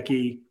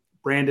Luedecke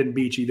Brandon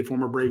Beachy, the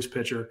former Braves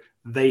pitcher,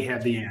 they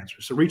have the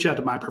answer. So reach out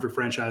to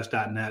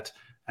myperfectfranchise.net,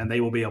 and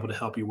they will be able to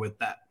help you with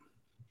that.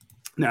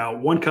 Now,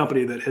 one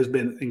company that has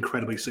been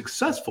incredibly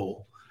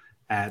successful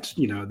at,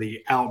 the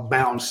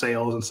outbound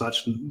sales and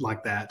such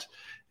like that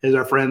is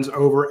our friends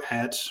over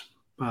at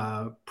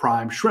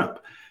Prime Shrimp.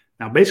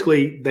 Now,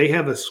 basically, they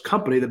have this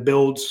company that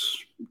builds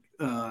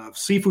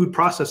seafood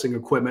processing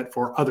equipment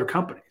for other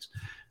companies.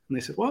 And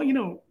they said, well,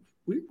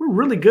 we're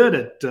really good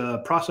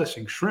at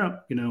processing shrimp.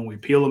 We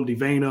peel them,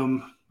 devein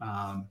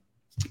them.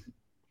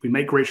 We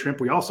make great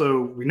shrimp. We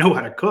know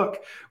how to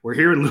cook. We're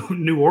here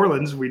in New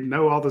Orleans. We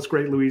know all this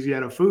great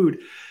Louisiana food.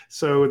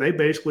 So they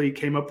basically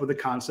came up with the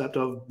concept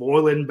of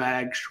boil and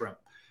bag shrimp.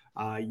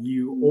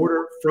 You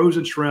order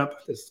frozen shrimp.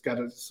 It's got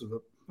a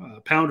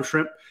pound of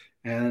shrimp,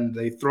 and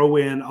they throw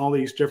in all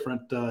these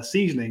different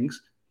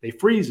seasonings. They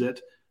freeze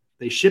it.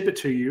 They ship it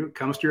to you. It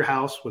comes to your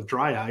house with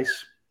dry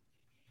ice.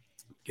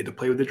 Get to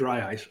play with the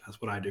dry ice. That's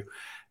what I do.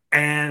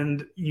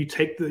 And you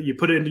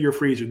put it into your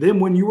freezer. Then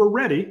when you are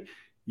ready,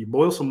 you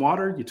boil some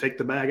water, you take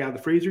the bag out of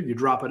the freezer, you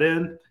drop it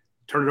in,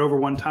 turn it over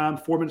one time.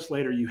 4 minutes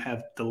later, you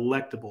have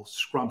delectable,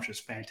 scrumptious,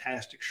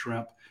 fantastic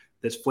shrimp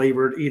that's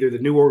flavored either the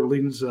New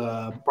Orleans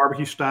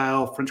barbecue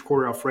style, French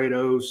Quarter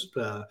Alfredo's,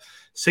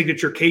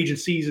 signature Cajun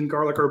seasoned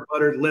garlic herb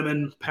butter,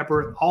 lemon,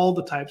 pepper, all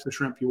the types of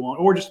shrimp you want,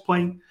 or just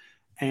plain.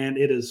 And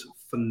it is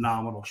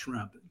phenomenal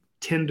shrimp.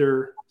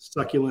 Tender,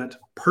 succulent,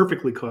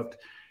 perfectly cooked,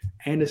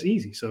 and it's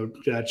easy. So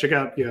check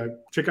out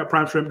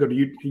Prime Shrimp. Go to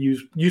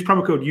use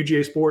promo code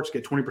UGASports,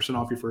 get 20%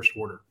 off your first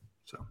order.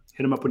 So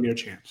hit them up when you get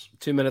a chance.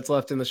 2 minutes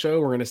left in the show.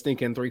 We're going to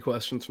sneak in 3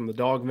 questions from the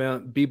dog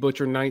vent. B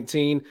Butcher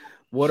 19.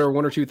 What are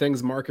 1 or 2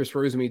 things Marcus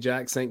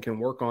Rosemy-Jackson can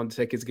work on to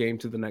take his game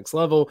to the next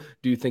level?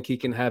 Do you think he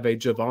can have a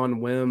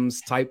Javon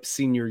Wims type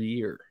senior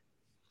year?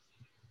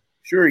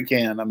 Sure he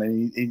can. I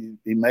mean,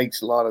 he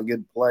makes a lot of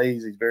good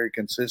plays. He's very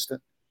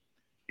consistent.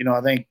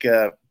 I think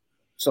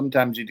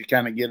sometimes you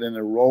kind of get in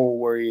a role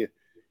where you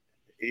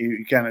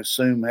kind of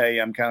assume, hey,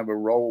 I'm kind of a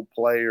role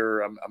player.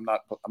 I'm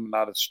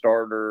not a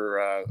starter.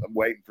 I'm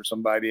waiting for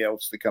somebody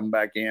else to come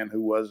back in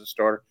who was a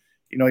starter.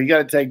 You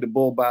got to take the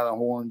bull by the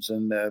horns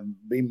and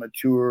be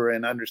mature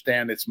and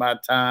understand it's my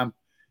time.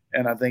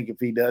 And I think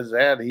if he does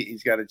that,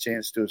 he's got a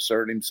chance to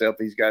assert himself.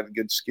 He's got a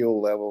good skill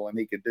level, and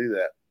he could do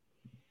that.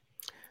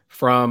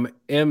 From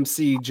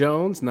MC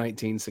Jones,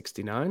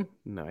 1969.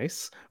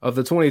 Nice. Of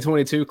the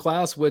 2022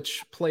 class,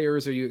 which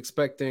players are you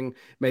expecting?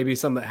 Maybe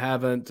some that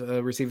haven't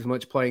received as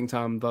much playing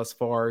time thus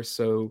far.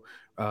 So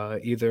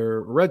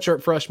either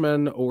redshirt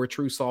freshmen or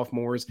true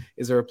sophomores.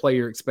 Is there a player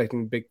you're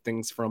expecting big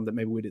things from that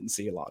maybe we didn't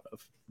see a lot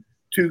of?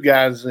 2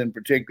 guys in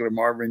particular,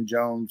 Marvin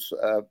Jones,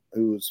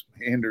 who was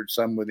hindered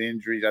some with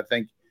injuries. I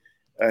think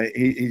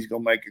he's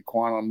going to make a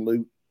quantum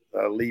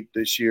leap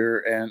this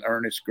year. And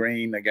Ernest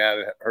Green, a guy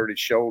that hurt his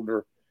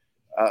shoulder,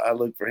 I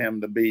look for him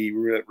to be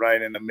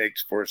right in the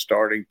mix for a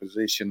starting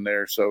position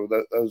there. So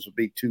those would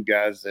be 2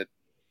 guys that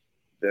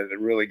are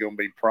really going to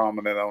be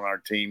prominent on our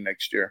team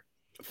next year.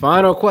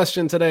 Final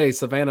question today,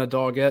 Savannah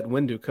Doggett.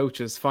 When do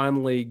coaches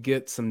finally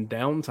get some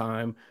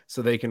downtime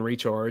so they can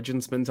recharge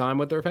and spend time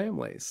with their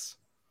families?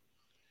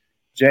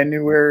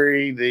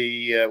 January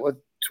the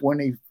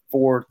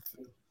 24th,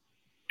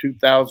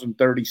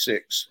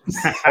 2036.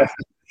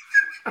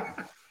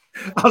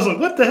 I was like,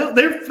 what the hell?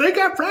 They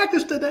got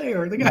practice today,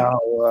 or they got?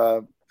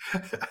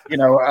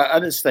 No, I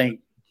just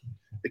think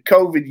the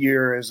COVID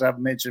year, as I've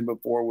mentioned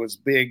before, was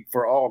big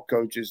for all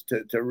coaches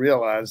to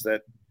realize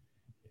that,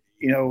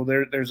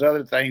 there's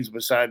other things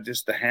besides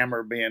just the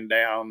hammer being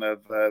down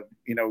of,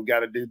 got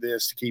to do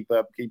this to keep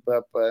up.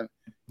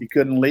 You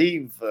couldn't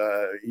leave.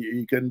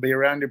 You couldn't be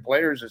around your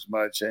players as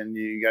much, and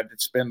you got to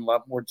spend a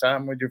lot more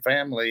time with your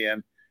family.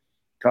 And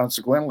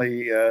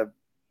consequently,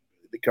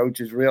 the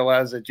coaches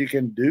realize that you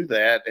can do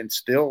that and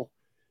still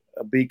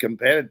be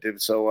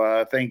competitive. So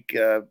I think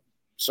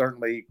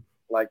certainly,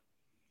 like,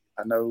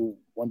 I know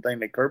one thing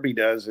that Kirby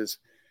does is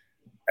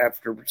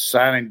after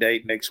signing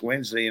date next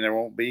Wednesday, and there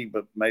won't be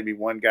but maybe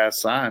one guy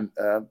signed,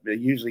 they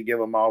usually give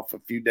them off a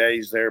few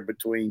days there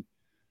between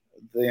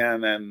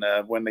then and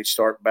when they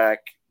start back,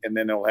 and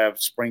then they'll have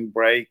spring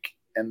break.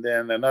 And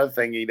then another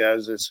thing he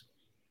does is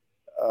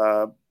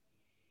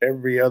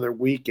every other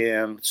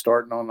weekend,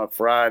 starting on a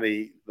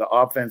Friday, the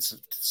offensive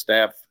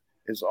staff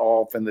is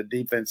off and the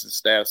defensive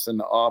staff's in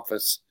the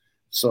office.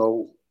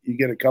 So you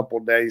get a couple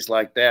of days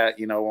like that,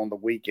 on the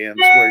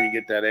weekends where you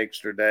get that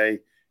extra day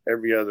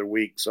every other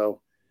week. So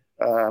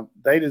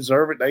they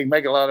deserve it. They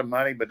make a lot of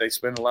money, but they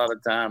spend a lot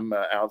of time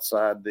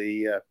outside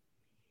the,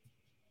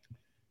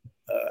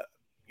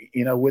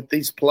 with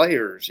these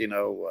players,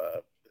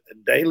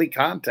 daily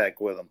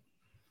contact with them.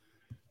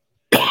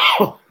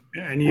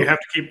 And you have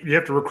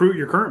to recruit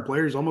your current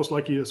players almost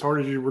like as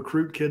hard as you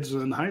recruit kids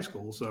in high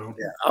school. So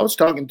yeah, I was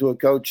talking to a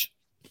coach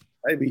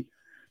maybe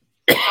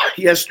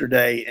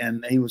yesterday,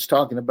 and he was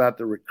talking about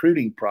the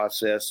recruiting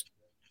process.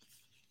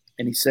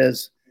 And he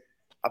says,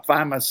 I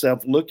find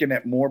myself looking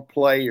at more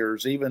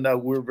players, even though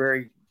we're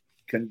very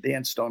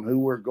condensed on who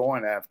we're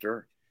going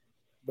after.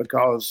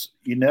 because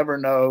you never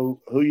know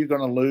who you're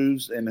going to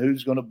lose and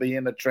who's going to be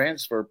in the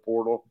transfer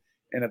portal.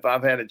 And if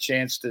I've had a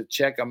chance to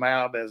check them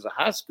out as a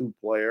high school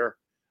player,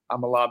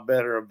 I'm a lot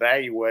better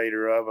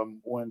evaluator of them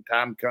when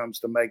time comes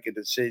to make a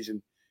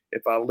decision.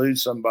 If I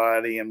lose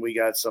somebody and we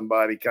got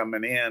somebody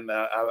coming in,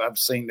 I've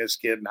seen this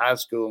kid in high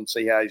school and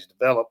see how he's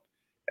developed,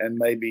 and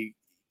maybe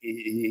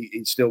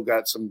he's still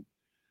got some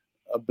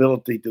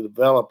ability to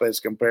develop as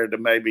compared to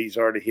maybe he's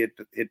already hit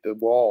the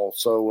wall.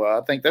 So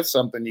I think that's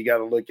something you got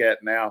to look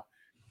at now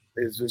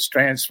is this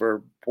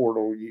transfer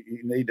portal.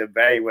 You need to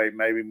evaluate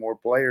maybe more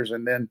players.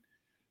 And then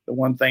the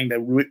one thing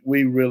that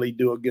we really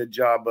do a good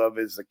job of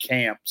is the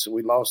camps.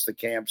 We lost the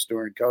camps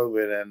during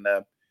COVID, and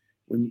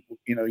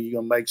you're going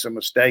to make some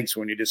mistakes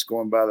when you're just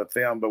going by the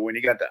film. But when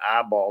you got the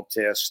eyeball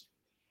test,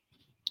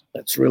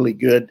 that's really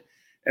good.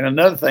 And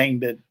another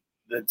thing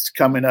that's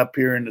coming up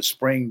here in the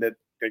spring that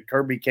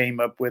Kirby came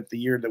up with the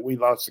year that we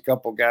lost a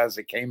couple guys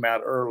that came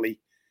out early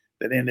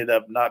that ended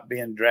up not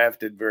being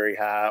drafted very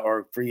high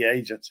or free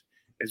agents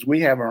is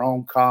we have our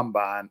own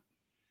combine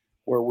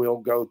where we'll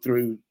go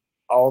through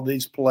all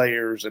these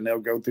players and they'll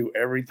go through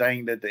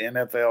everything that the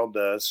NFL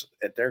does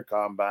at their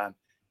combine,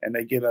 and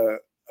they get a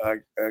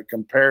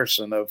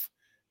comparison of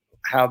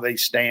how they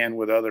stand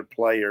with other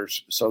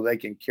players so they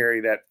can carry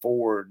that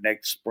forward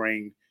next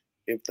spring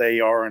if they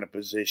are in a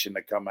position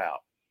to come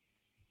out.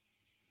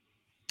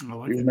 You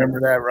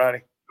remember that,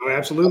 Roddy? Oh,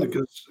 absolutely,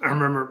 because I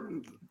remember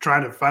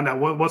trying to find out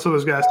what some of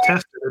those guys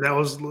tested, and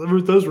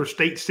those were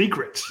state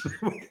secrets.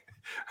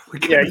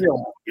 Yeah, you don't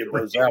want to get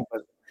those out,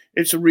 but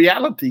it's a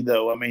reality,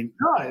 though. I mean,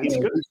 these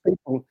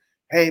people,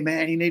 hey,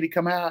 man, you need to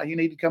come out. You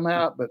need to come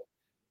out. But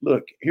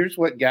look, here's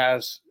what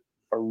guys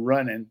are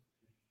running,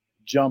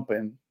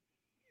 jumping,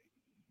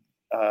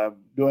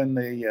 doing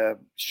the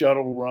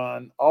shuttle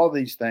run, all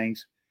these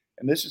things,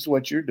 and this is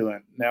what you're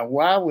doing. Now,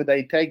 why would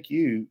they take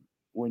you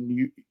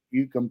when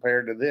you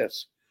compare to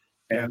this?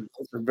 And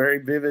it's a very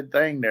vivid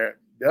thing there.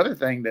 The other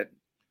thing that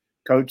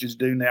coaches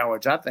do now,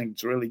 which I think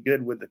is really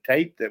good with the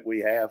tape that we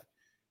have,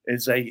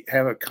 is they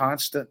have a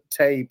constant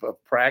tape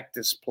of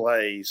practice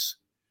plays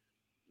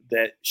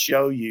that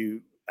show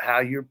you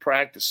how you're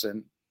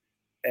practicing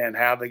and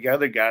how the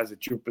other guys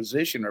at your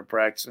position are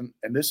practicing.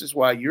 And this is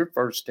why you're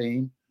first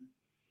team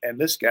and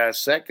this guy's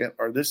second,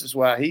 or this is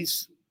why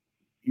he's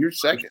your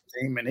second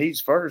team and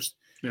he's first.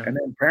 Yeah. And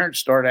then parents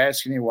start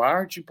asking you, why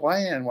aren't you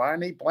playing? Why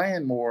aren't he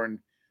playing more? And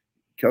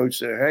coach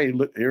said, hey,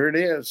 look, here it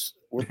is.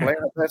 We're playing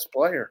our best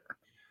player.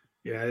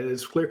 Yeah,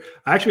 it's clear.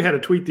 I actually had a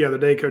tweet the other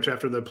day, Coach,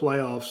 after the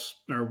playoffs,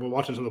 or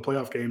watching some of the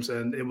playoff games,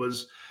 and it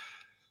was,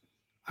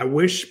 I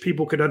wish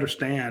people could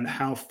understand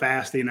how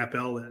fast the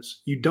NFL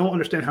is. You don't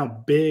understand how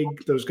big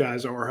those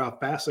guys are, or how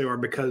fast they are,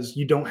 because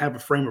you don't have a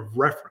frame of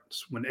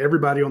reference. When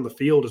everybody on the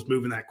field is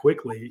moving that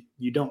quickly,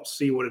 you don't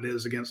see what it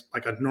is against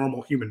like a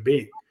normal human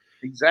being.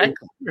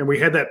 Exactly. And we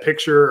had that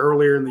picture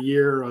earlier in the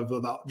year of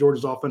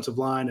Georgia's offensive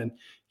line, and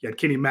you had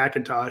Kenny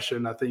McIntosh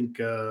and I think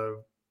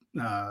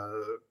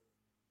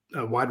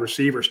a wide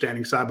receiver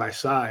standing side by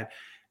side,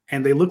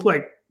 and they look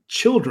like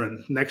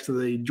children next to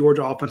the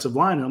Georgia offensive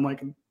line. And I'm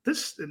like,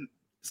 this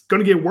is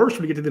going to get worse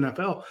when you get to the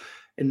NFL.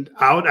 And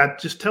I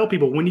just tell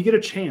people, when you get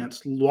a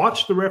chance,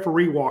 watch the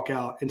referee walk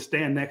out and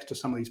stand next to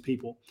some of these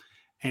people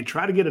and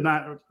try to keep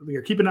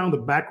an eye on the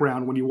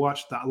background when you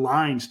watch the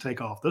lines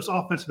take off. Those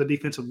offensive and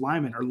defensive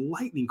linemen are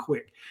lightning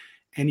quick.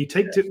 And you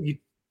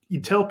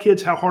tell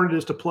kids how hard it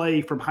is to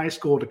play from high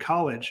school to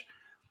college.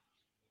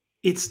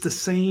 It's the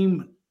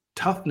same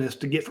toughness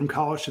to get from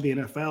college to the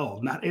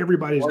NFL. Not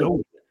everybody's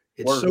going.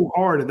 It's so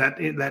hard. That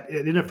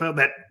NFL,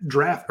 that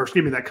draft, or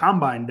excuse me, that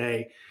combine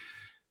day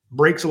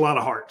breaks a lot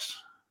of hearts.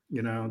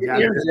 Here's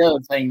the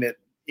other thing that,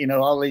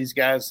 all these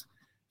guys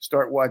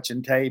start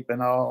watching tape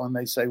and all, and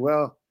they say,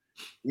 well,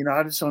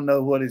 I just don't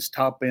know what his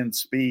top end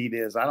speed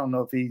is. I don't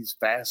know if he's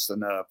fast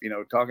enough,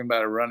 talking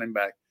about a running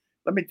back.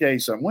 Let me tell you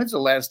something. When's the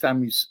last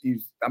time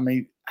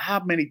how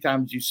many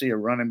times you see a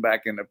running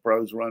back in the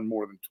pros run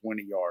more than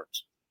 20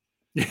 yards?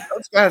 Yeah.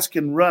 Those guys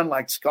can run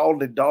like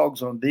scalded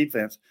dogs on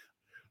defense.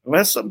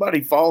 Unless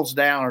somebody falls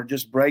down or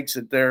just breaks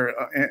it there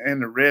in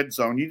the red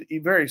zone,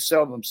 you very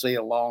seldom see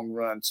a long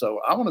run.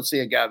 So I want to see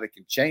a guy that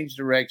can change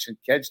direction,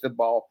 catch the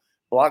ball,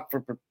 block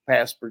for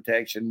pass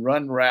protection,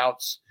 run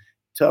routes,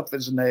 tough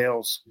as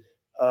nails.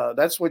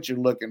 That's what you're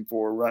looking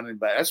for, running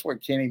back. That's where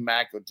Kenny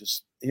Mack will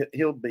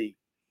he'll be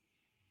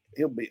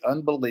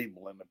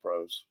unbelievable in the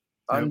pros.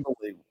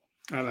 Unbelievable.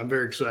 I'm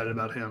very excited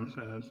about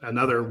him.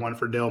 Another one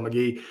for Dale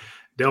McGee.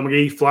 Dale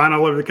McGee flying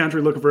all over the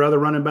country looking for other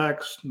running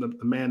backs. The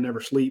man never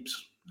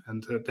sleeps.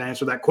 And to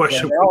answer that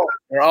question. Yeah,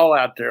 they're all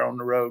out there on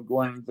the road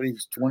going for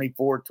these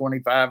 24,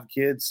 25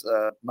 kids,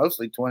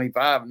 mostly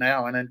 25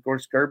 now. And then, of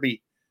course,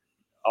 Kirby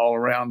all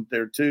around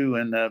there too.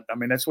 And,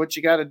 that's what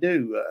you got to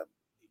do.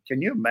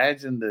 Can you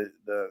imagine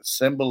the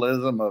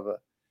symbolism of a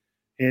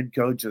head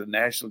coach of the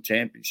national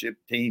championship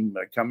team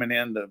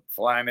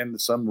flying into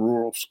some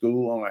rural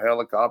school on a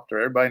helicopter?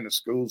 Everybody in the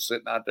school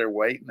sitting out there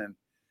waiting, and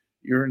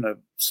you're in the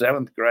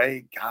 7th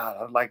grade. God,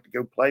 I'd like to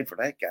go play for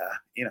that guy.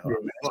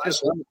 It's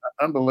just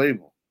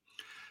unbelievable.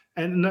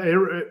 And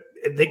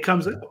it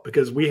comes out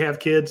because we have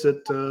kids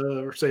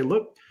that say,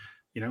 look,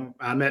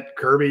 I met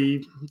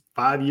Kirby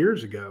 5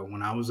 years ago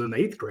when I was an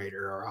 8th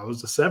grader, or I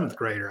was a 7th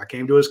grader. I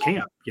came to his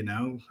camp,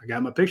 I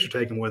got my picture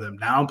taken with him.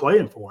 Now I'm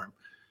playing for him.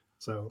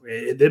 So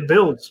it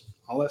builds.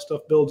 All that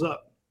stuff builds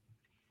up.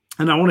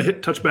 And I want to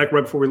touch back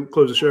right before we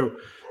close the show.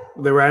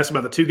 They were asked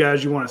about the 2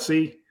 guys you want to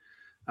see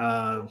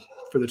for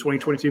the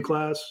 2022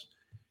 class.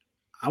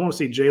 I want to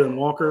see Jalen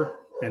Walker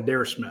and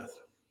Darius Smith.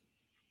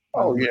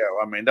 Oh yeah,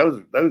 I mean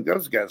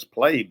those guys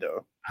played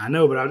though. I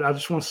know, but I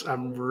just want.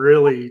 I'm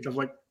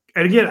like,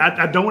 and again,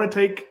 I don't want to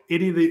take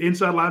any of the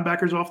inside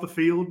linebackers off the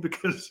field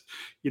because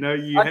I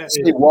can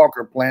see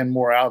Walker playing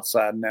more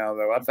outside now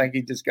though. I think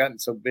he just gotten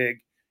so big,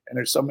 and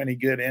there's so many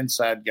good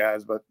inside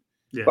guys. But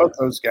both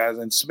those guys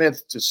and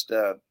Smith just,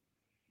 I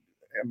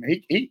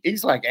mean,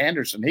 he's like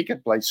Anderson. He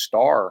could play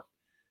star.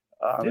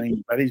 I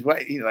mean, but he's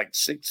like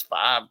 6'5",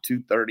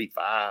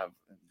 235.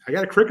 I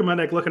got a crick in my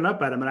neck looking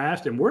up at him, and I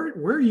asked him, where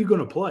are you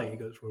going to play? He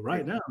goes, well,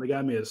 right now they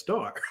got me a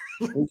star.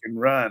 He can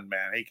run,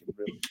 man. He can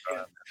really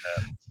run.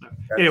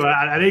 Anyway,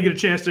 I didn't get a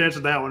chance to answer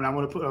that one. I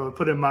want to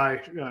put in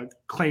my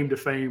claim to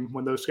fame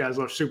when those guys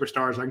are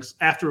superstars.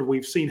 After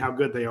we've seen how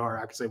good they are,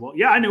 I can say, well,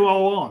 yeah, I knew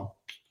all along.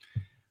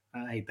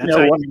 That's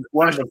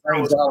one of the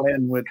things I'll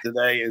end with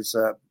today is,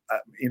 I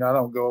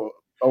don't go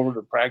over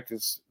to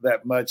practice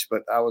that much,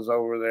 but I was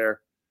over there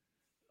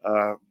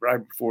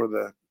right before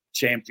the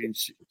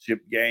championship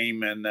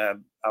game, and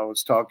I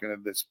was talking to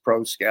this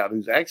pro scout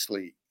who's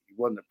actually, he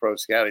wasn't a pro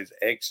scout, he's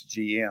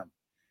ex-GM,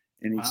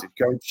 and he said,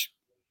 Coach,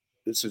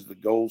 this is the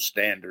gold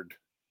standard.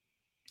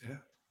 Yeah,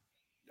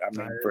 I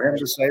mean, for him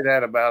to say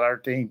that about our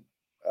team,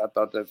 I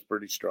thought that's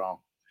pretty strong.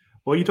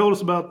 Well, you told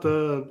us about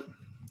the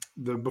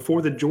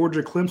before the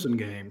Georgia Clemson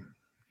game.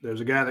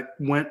 There's a guy that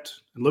went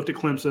and looked at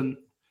Clemson,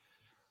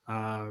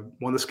 one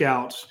of the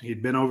scouts.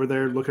 He'd been over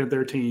there looking at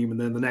their team, and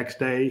then the next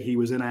day he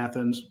was in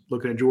Athens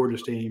looking at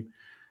Georgia's team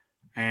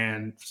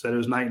and said it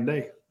was night and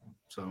day.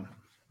 So,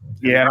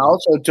 yeah, and I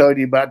also told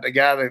you about the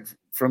guy that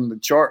from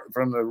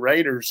the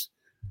Raiders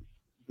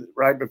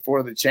right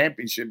before the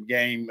championship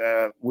game.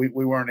 We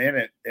weren't in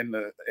it in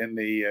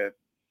the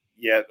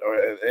yet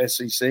or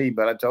SEC,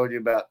 but I told you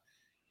about.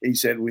 He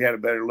said we had a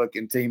better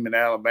looking team in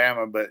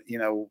Alabama, but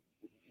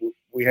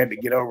we had to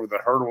get over the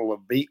hurdle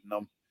of beating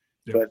them.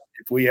 Yeah. But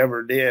if we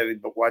ever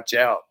did, but watch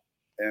out.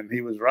 And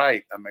he was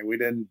right. I mean, we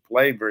didn't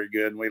play very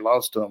good and we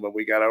lost to them, but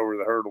we got over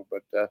the hurdle.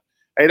 But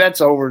hey,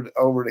 that's over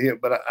to him.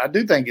 But I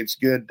do think it's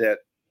good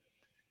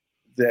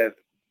that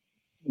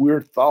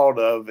we're thought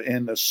of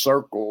in the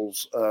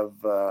circles of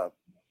the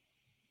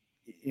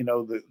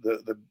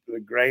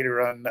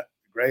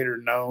greater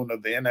known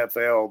of the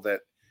NFL, that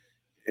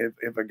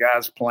if a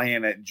guy's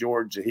playing at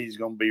Georgia, he's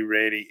going to be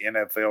ready,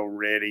 NFL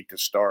ready to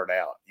start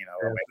out.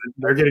 I mean,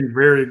 they're getting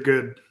very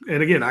good.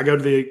 And again, I go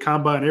to the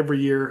combine every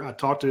year. I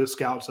talk to the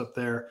scouts up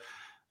there.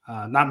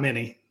 Not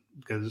many,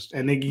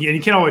 and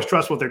you can't always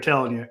trust what they're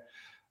telling you.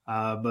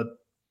 But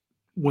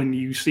when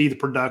you see the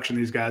production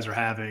these guys are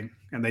having,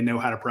 and they know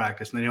how to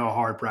practice, and they know how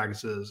hard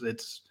practice is,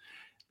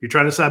 you're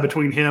trying to decide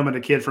between him and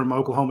a kid from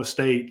Oklahoma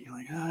State. You're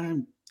like, I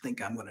think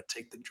I'm going to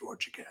take the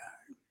Georgia guy.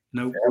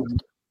 Nope. Yeah.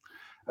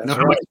 That's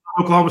right.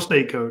 Oklahoma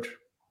State coach.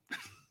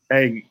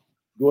 Hey,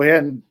 go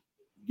ahead and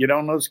get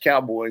on those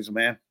Cowboys,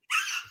 man.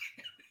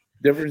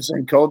 Difference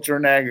in culture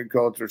and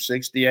agriculture,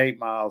 68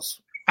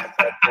 miles.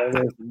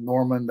 From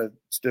Norman to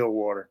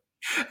Stillwater.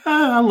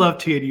 I love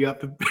teeing you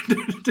up to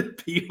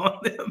pee on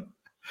them.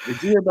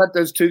 Did you hear about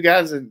those 2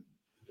 guys that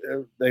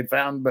they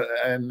found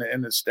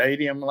in the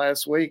stadium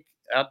last week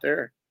out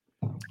there?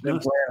 They've been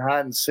playing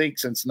hide and seek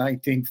since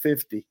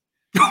 1950.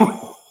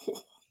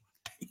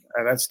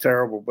 That's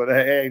terrible, but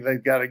hey,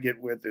 they've got to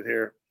get with it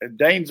here. And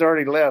Dayne's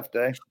already left,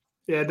 eh?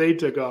 Yeah, Dayne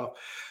took off.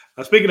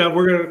 Speaking of,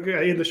 we're going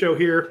to end the show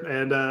here,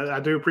 and I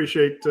do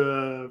appreciate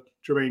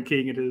Jermaine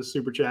King and his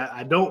super chat.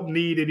 I don't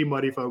need any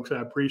money, folks.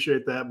 I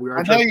appreciate that.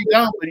 I know you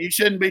don't, but you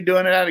shouldn't be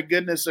doing it out of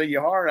goodness of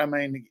your heart. I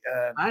mean,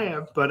 I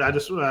am, but I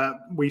just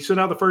we sent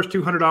out the first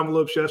 200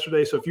 envelopes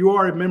yesterday. So if you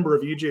are a member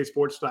of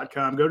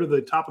UGASports.com, go to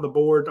the top of the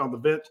board on the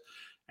vent.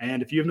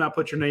 And if you have not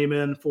put your name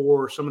in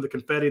for some of the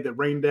confetti that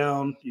rained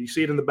down, you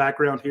see it in the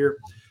background here.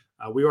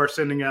 We are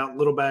sending out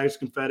little bags of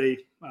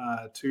confetti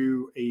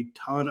to a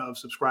ton of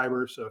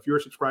subscribers. So if you're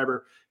a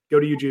subscriber, go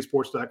to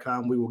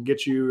UGASports.com. We will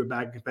get you a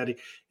bag of confetti.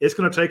 It's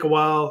going to take a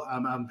while.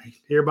 I'm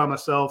here by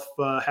myself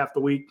half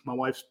the week. My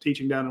wife's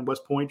teaching down in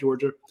West Point,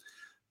 Georgia.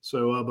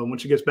 So, but when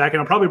she gets back,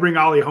 and I'll probably bring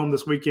Ollie home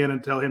this weekend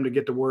and tell him to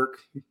get to work,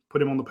 put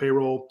him on the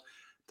payroll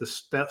to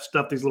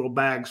stuff these little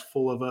bags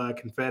full of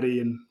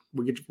confetti, and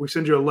we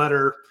send you a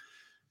letter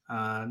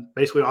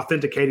basically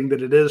authenticating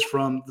that it is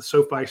from the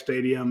SoFi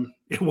Stadium.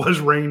 It was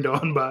rained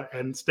on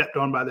and stepped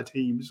on by the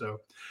team.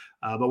 So,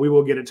 but we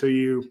will get it to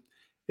you.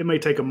 It may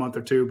take a month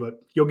or 2,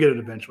 but you'll get it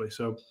eventually.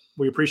 So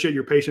we appreciate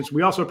your patience.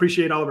 We also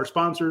appreciate all of our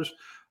sponsors,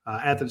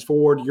 Athens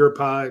Ford,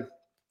 Europi,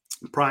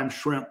 Prime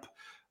Shrimp,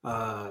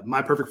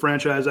 My Perfect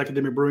Franchise,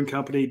 Academic Brewing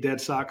Company, Dead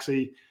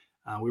Soxy.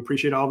 We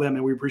appreciate all of them,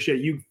 and we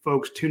appreciate you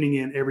folks tuning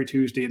in every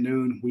Tuesday at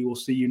noon. We will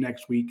see you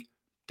next week.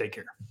 Take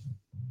care.